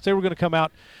 baskets, they were going to come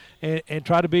out and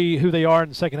try to be who they are in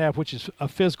the second half, which is a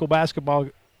physical basketball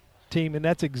team, and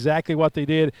that's exactly what they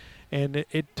did. And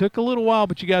it took a little while,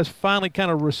 but you guys finally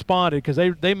kind of responded because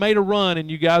they made a run,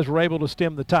 and you guys were able to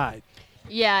stem the tide.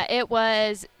 Yeah, it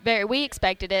was we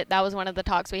expected it. That was one of the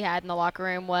talks we had in the locker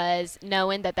room, was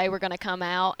knowing that they were going to come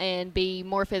out and be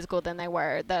more physical than they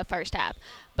were the first half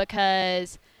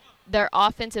because their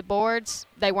offensive boards,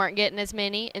 they weren't getting as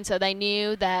many, and so they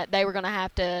knew that they were going to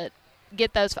have to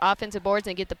get those offensive boards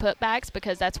and get the putbacks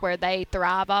because that's where they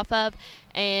thrive off of.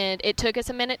 And it took us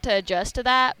a minute to adjust to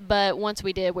that, but once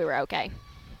we did, we were okay.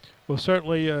 Well,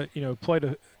 certainly, played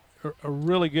a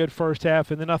really good first half.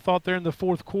 And then I thought there in the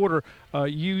fourth quarter,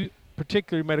 you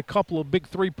particularly made a couple of big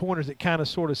three-pointers that kind of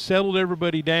sort of settled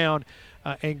everybody down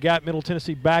and got Middle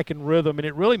Tennessee back in rhythm. And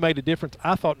it really made a difference,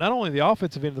 I thought, not only the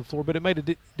offensive end of the floor, but it made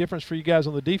a difference for you guys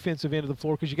on the defensive end of the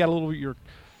floor because you got a little bit of your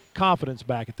confidence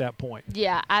back at that point.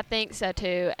 Yeah, I think so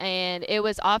too. And it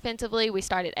was offensively, we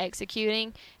started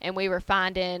executing, and we were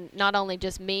finding not only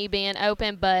just me being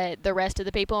open, but the rest of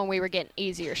the people, and we were getting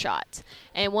easier shots.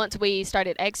 And once we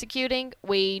started executing,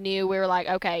 we knew we were like,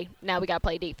 okay, now we got to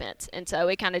play defense. And so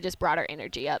it kind of just brought our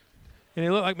energy up. And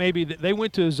it looked like maybe they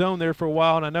went to a zone there for a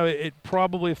while, and I know it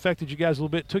probably affected you guys a little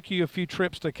bit. Took you a few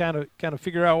trips to kind of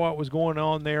figure out what was going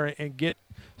on there and get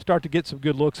start to get some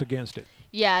good looks against it.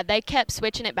 Yeah, they kept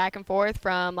switching it back and forth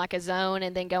from like a zone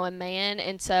and then going man.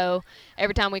 And so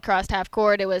every time we crossed half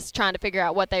court, it was trying to figure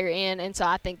out what they were in. And so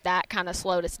I think that kind of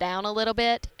slowed us down a little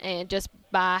bit, and just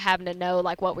by having to know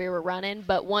like what we were running.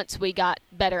 But once we got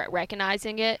better at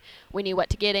recognizing it, we knew what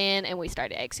to get in and we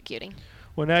started executing.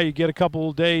 Well, now you get a couple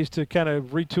of days to kind of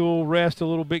retool, rest a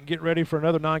little bit, get ready for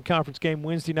another non-conference game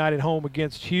Wednesday night at home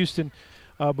against Houston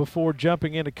before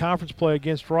jumping into conference play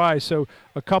against Rice. So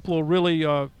a couple of really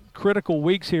critical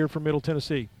weeks here for Middle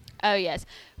Tennessee. Oh, yes.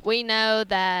 We know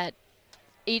that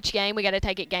each game we got to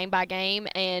take it game by game,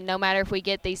 and no matter if we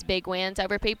get these big wins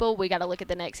over people, we got to look at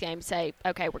the next game and say,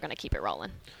 okay, we're going to keep it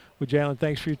rolling. Well, Jalen,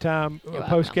 thanks for your time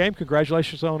post-game.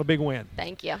 Congratulations on a big win.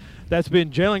 Thank you. That's been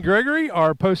Jalen Gregory,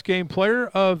 our post-game player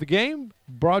of the game,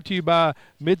 brought to you by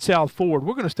Mid-South Ford.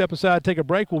 We're going to step aside, take a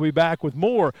break. We'll be back with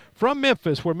more from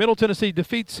Memphis, where Middle Tennessee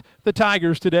defeats the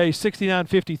Tigers today,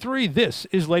 69-53. This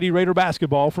is Lady Raider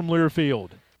basketball from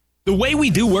Learfield. The way we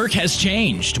do work has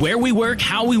changed. Where we work,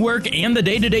 how we work, and the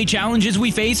day-to-day challenges we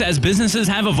face as businesses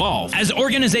have evolved. As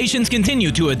organizations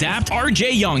continue to adapt,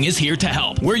 RJ Young is here to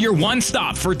help. We're your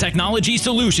one-stop for technology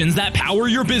solutions that power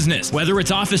your business. Whether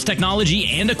it's office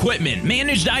technology and equipment,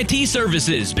 managed IT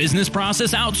services, business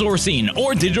process outsourcing,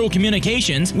 or digital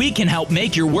communications, we can help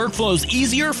make your workflows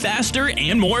easier, faster,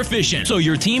 and more efficient, so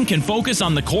your team can focus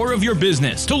on the core of your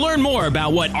business. To learn more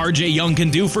about what RJ Young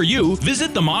can do for you,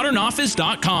 visit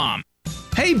themodernoffice.com.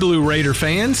 Hey Blue Raider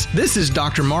fans, this is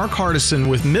Dr. Mark Hardison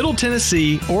with Middle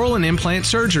Tennessee Oral and Implant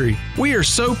Surgery. We are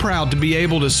so proud to be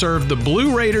able to serve the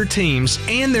Blue Raider teams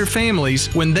and their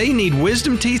families when they need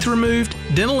wisdom teeth removed,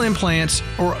 dental implants,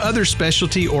 or other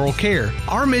specialty oral care.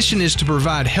 Our mission is to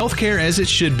provide health care as it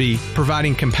should be,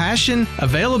 providing compassion,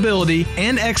 availability,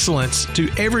 and excellence to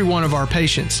every one of our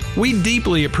patients. We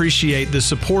deeply appreciate the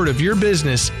support of your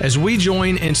business as we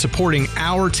join in supporting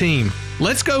our team.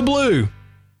 Let's go Blue!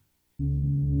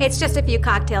 It's just a few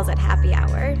cocktails at happy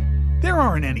hour. There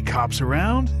aren't any cops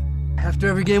around. After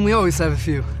every game, we always have a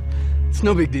few. It's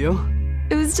no big deal.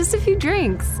 It was just a few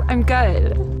drinks. I'm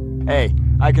good. Hey,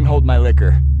 I can hold my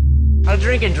liquor. I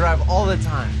drink and drive all the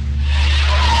time.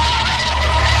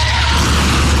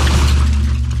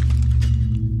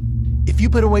 If you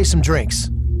put away some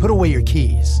drinks, put away your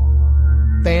keys.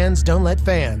 Fans don't let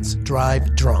fans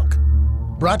drive drunk.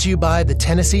 Brought to you by the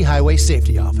Tennessee Highway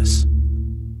Safety Office.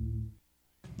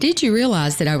 Did you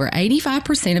realize that over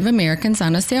 85% of Americans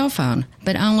own a cell phone,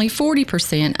 but only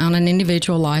 40% own an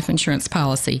individual life insurance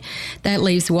policy? That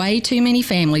leaves way too many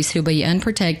families who'll be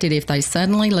unprotected if they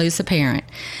suddenly lose a parent.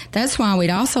 That's why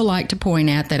we'd also like to point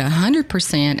out that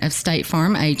 100% of State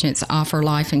Farm agents offer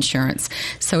life insurance.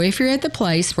 So if you're at the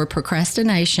place where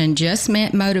procrastination just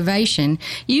met motivation,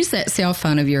 use that cell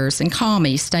phone of yours and call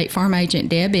me, State Farm agent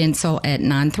Deb Insel, at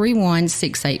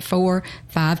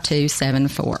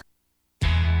 931-684-5274.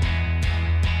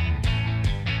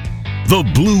 The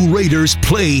Blue Raiders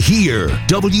play here.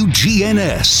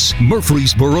 WGNS,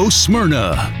 Murfreesboro,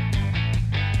 Smyrna.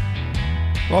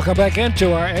 Welcome back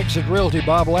into our Exit Realty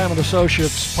Bob Lamb &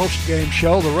 Associates post-game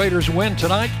show. The Raiders win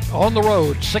tonight on the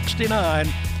road,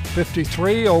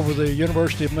 69-53 over the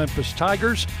University of Memphis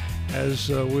Tigers. As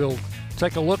we'll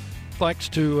take a look, thanks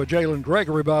to Jalen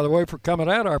Gregory, by the way, for coming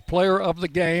out, our player of the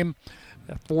game,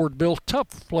 Ford Bill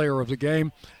Tough player of the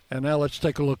game. And now let's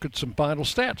take a look at some final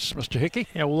stats, Mr. Hickey.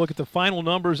 Yeah, we'll look at the final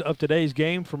numbers of today's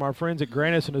game from our friends at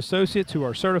Grannis & Associates, who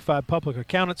are certified public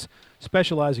accountants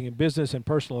specializing in business and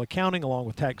personal accounting along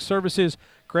with tax services.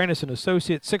 Grannis &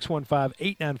 Associates,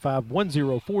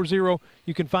 615-895-1040.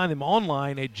 You can find them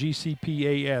online at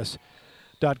gcpas.com.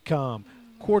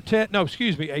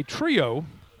 A trio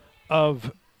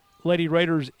of Lady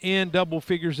Raiders in double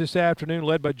figures this afternoon,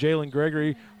 led by Jalen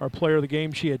Gregory, our player of the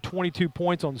game. She had 22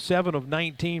 points on 7 of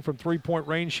 19 from three-point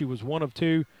range. She was 1 of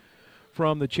 2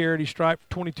 from the charity stripe.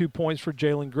 22 points for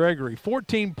Jalen Gregory.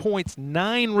 14 points,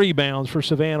 9 rebounds for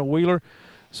Savannah Wheeler.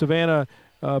 Savannah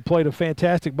played a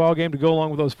fantastic ball game to go along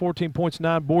with those 14 points,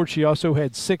 9 boards. She also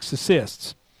had 6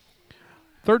 assists.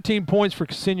 13 points for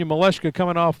Ksenia Maleshka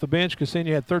coming off the bench.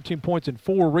 Ksenia had 13 points and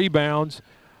 4 rebounds.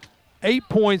 8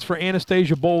 points for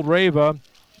Anastasia Bold-Rava,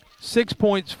 6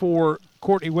 points for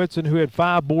Courtney Whitson, who had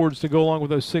 5 boards to go along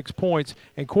with those 6 points.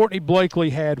 And Courtney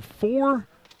Blakely had 4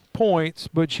 points,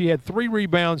 but she had 3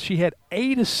 rebounds. She had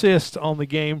 8 assists on the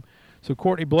game. So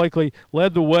Courtney Blakely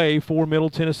led the way for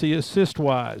Middle Tennessee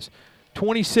assist-wise.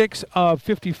 26 of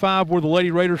 55 were the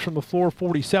Lady Raiders from the floor,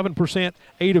 47%,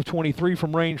 8 of 23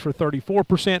 from range for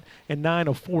 34%, and 9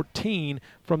 of 14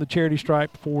 from the charity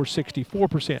stripe for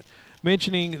 64%.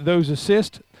 Mentioning those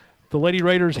assists, the Lady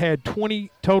Raiders had 20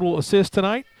 total assists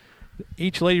tonight.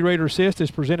 Each Lady Raider assist is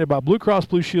presented by Blue Cross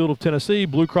Blue Shield of Tennessee.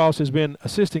 Blue Cross has been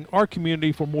assisting our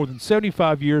community for more than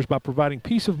 75 years by providing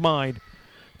peace of mind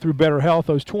through better health.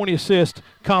 Those 20 assists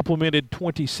complemented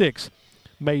 26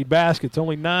 made baskets.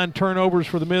 Only 9 turnovers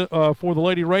for the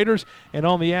Lady Raiders. And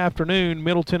on the afternoon,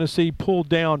 Middle Tennessee pulled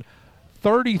down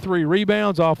 33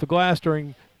 rebounds off the glass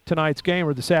during tonight's game,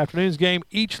 or this afternoon's game.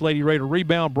 Each Lady Raider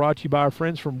rebound brought to you by our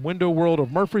friends from Window World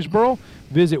of Murfreesboro.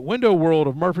 Visit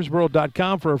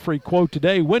windowworldofmurfreesboro.com for a free quote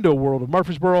today. Window World of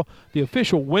Murfreesboro, the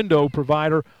official window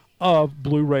provider of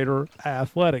Blue Raider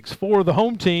athletics. For the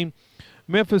home team,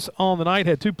 Memphis on the night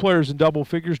had 2 players in double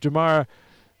figures. Jamara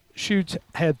Schutz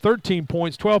had 13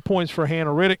 points, 12 points for Hannah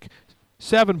Riddick,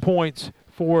 7 points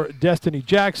for Destiny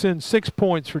Jackson, 6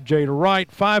 points for Jada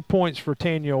Wright, 5 points for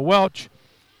Tanya Welch,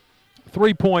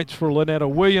 3 points for Lynetta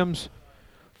Williams,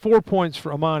 4 points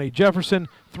for Amani Jefferson,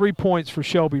 3 points for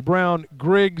Shelby Brown.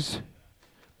 Griggs,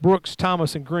 Brooks,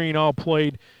 Thomas, and Green all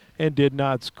played and did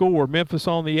not score. Memphis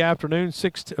on the afternoon,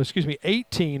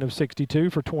 18 of 62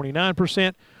 for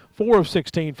 29%, 4 of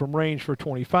 16 from range for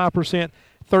 25%,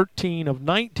 13 of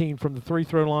 19 from the free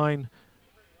throw line.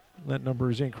 That number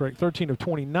is incorrect. 13 of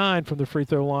 29 from the free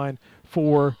throw line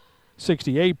for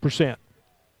 68%.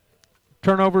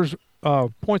 Turnovers,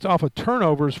 points off of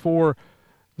turnovers for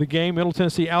the game. Middle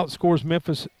Tennessee outscores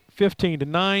Memphis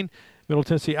 15-9. Middle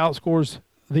Tennessee outscores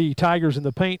the Tigers in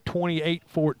the paint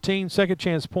 28-14. Second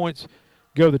chance points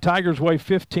go the Tigers' way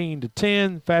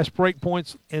 15-10. Fast break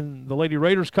points in the Lady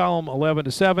Raiders column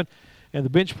 11-7. And the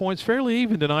bench points fairly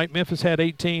even tonight. Memphis had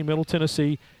 18. Middle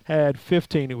Tennessee had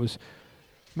 15. It was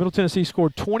Middle Tennessee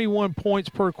scored 21 points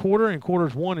per quarter in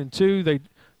quarters 1 and 2. They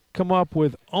come up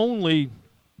with only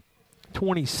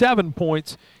 27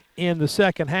 points in the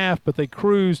second half, but they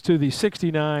cruised to the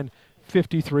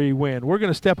 69-53 win. We're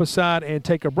going to step aside and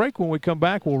take a break. When we come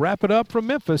back, we'll wrap it up from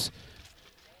Memphis.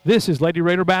 This is Lady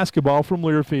Raider basketball from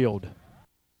Learfield.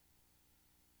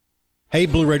 Hey,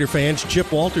 Blue Raider fans,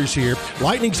 Chip Walters here.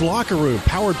 Lightning's Locker Room,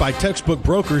 powered by Textbook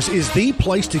Brokers, is the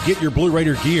place to get your Blue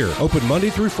Raider gear. Open Monday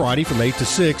through Friday from 8 to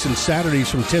 6 and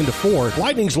Saturdays from 10 to 4.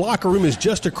 Lightning's Locker Room is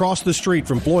just across the street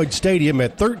from Floyd Stadium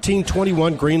at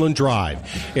 1321 Greenland Drive.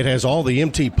 It has all the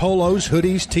MT polos,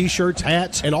 hoodies, T-shirts,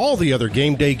 hats, and all the other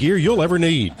game day gear you'll ever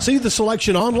need. See the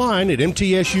selection online at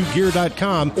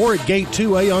mtsugear.com or at Gate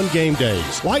 2A on game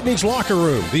days. Lightning's Locker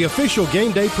Room, the official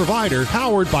game day provider,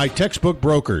 powered by Textbook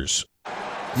Brokers.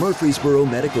 Murfreesboro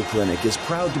Medical Clinic is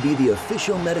proud to be the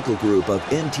official medical group of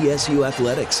MTSU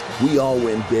Athletics. We all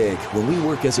win big when we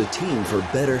work as a team for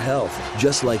better health.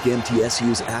 Just like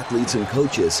MTSU's athletes and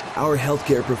coaches, our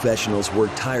healthcare professionals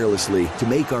work tirelessly to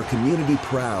make our community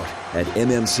proud. At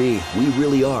MMC, we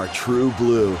really are true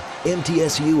blue.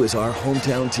 MTSU is our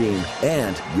hometown team,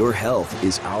 and your health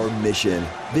is our mission.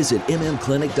 Visit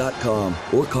mmclinic.com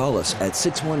or call us at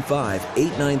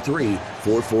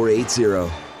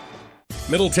 615-893-4480.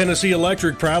 Middle Tennessee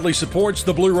Electric proudly supports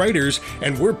the Blue Raiders,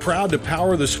 and we're proud to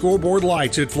power the scoreboard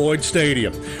lights at Floyd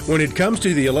Stadium. When it comes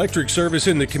to the electric service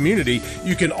in the community,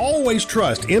 you can always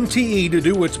trust MTE to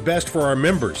do what's best for our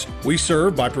members. We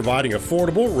serve by providing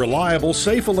affordable, reliable,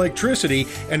 safe electricity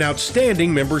and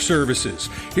outstanding member services.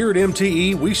 Here at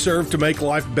MTE, we serve to make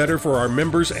life better for our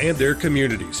members and their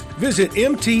communities. Visit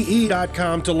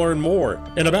MTE.com to learn more.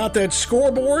 And about that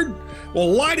scoreboard,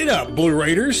 well, light it up, Blue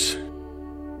Raiders.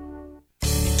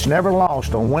 It's never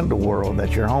lost on Window World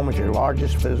that your home is your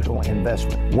largest physical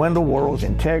investment. Window World's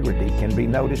integrity can be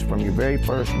noticed from your very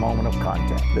first moment of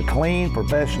contact. The clean,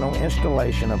 professional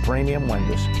installation of premium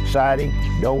windows, siding,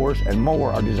 doors, and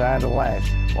more are designed to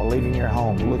last while leaving your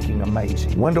home looking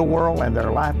amazing. Window World and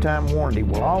their lifetime warranty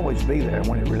will always be there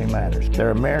when it really matters. They're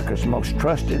America's most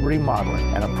trusted remodeler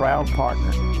and a proud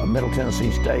partner of Middle Tennessee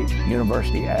State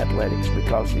University Athletics,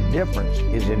 because the difference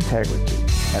is integrity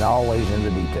and always in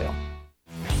the detail.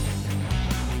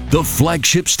 The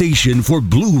flagship station for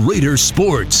Blue Raider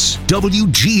sports,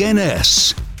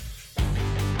 WGNS.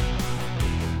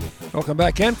 Welcome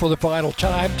back in for the final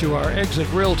time to our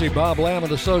Exit Realty Bob Lamb &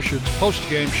 Associates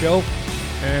post-game show.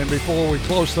 And before we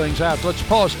close things out, let's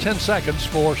pause 10 seconds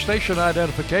for station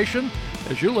identification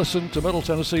as you listen to Middle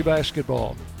Tennessee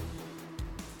basketball.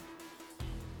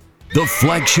 The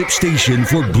flagship station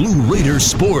for Blue Raider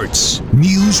sports,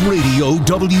 News Radio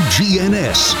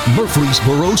WGNS,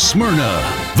 Murfreesboro, Smyrna.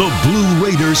 The Blue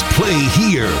Raiders play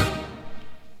here.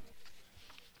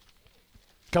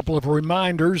 Couple of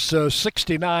reminders,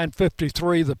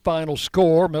 69-53 the final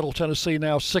score. Middle Tennessee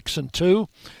now 6-2.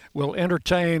 Will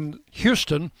entertain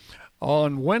Houston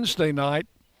on Wednesday night,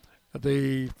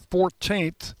 the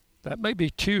 14th. That may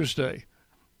be Tuesday.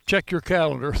 check your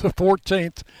calendar. The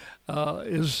 14th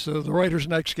is the Raiders'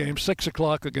 next game, 6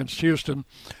 o'clock against Houston.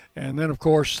 And then, of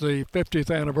course, the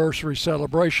 50th anniversary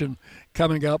celebration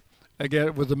coming up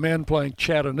again with the men playing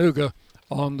Chattanooga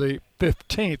on the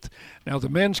 15th. Now, the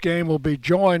men's game will be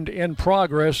joined in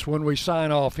progress when we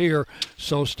sign off here,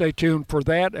 so stay tuned for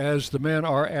that as the men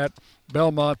are at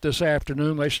Belmont this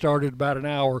afternoon. They started about an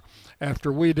hour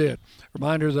after we did.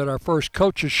 Reminder that our first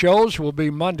coaches shows will be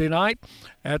Monday night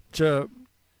at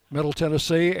Middle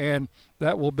Tennessee, and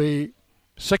that will be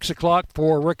 6 o'clock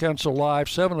for Rick Hensel Live,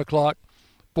 7 o'clock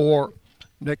for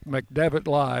Nick McDevitt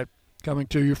Live, coming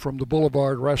to you from the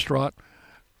Boulevard Restaurant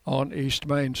on East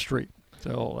Main Street.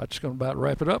 So that's going to about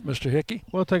wrap it up, Mr. Hickey.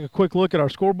 We'll take a quick look at our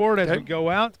scoreboard as we go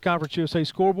out. Conference USA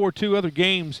scoreboard, 2 other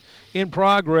games in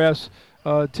progress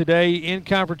today in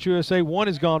Conference USA. One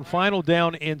has gone final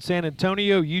down in San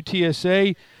Antonio.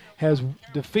 UTSA has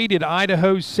defeated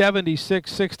Idaho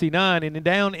 76-69. And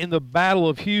down in the Battle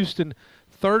of Houston,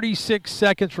 36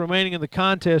 seconds remaining in the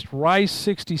contest, Rice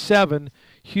 67,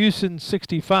 Houston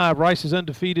 65. Rice's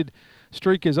undefeated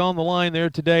streak is on the line there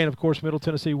today, and of course Middle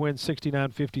Tennessee wins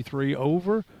 69-53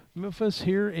 over Memphis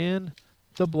here in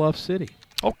the Bluff City.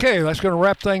 Okay, that's going to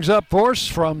wrap things up for us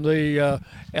from the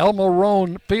Elmo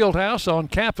Roan Fieldhouse on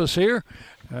campus here.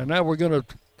 And now we're going to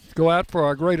go out for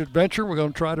our great adventure. We're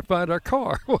going to try to find our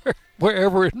car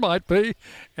wherever it might be,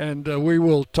 and we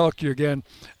will talk to you again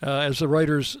as the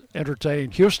Raiders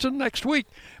entertain Houston next week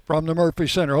from the Murphy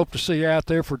Center. Hope to see you out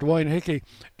there. For Dwayne Hickey,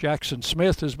 Jackson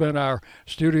Smith has been our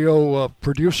studio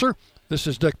producer. This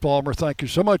is Dick Palmer. Thank you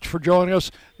so much for joining us.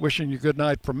 Wishing you good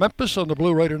night from Memphis on the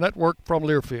Blue Raider Network from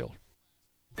Learfield.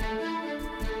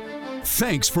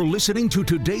 Thanks for listening to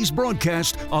today's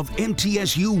broadcast of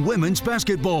MTSU Women's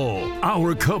Basketball.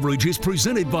 Our coverage is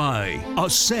presented by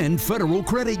Ascend Federal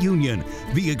Credit Union,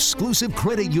 the exclusive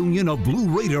credit union of Blue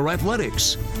Raider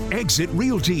Athletics. Exit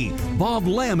Realty, Bob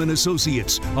Lamb &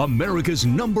 Associates, America's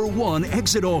 #1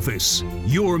 exit office.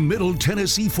 Your Middle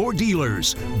Tennessee Ford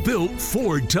dealers, built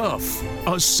Ford tough.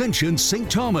 Ascension St.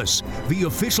 Thomas, the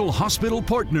official hospital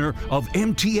partner of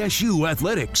MTSU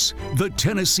Athletics. The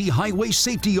Tennessee Highway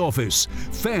Safety Office.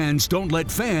 Fans don't let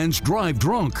fans drive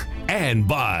drunk. And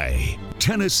by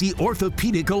Tennessee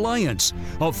Orthopedic Alliance,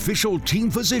 official team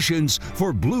physicians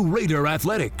for Blue Raider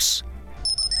Athletics.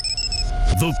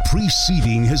 The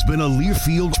preceding has been a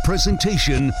Learfield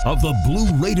presentation of the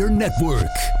Blue Raider Network.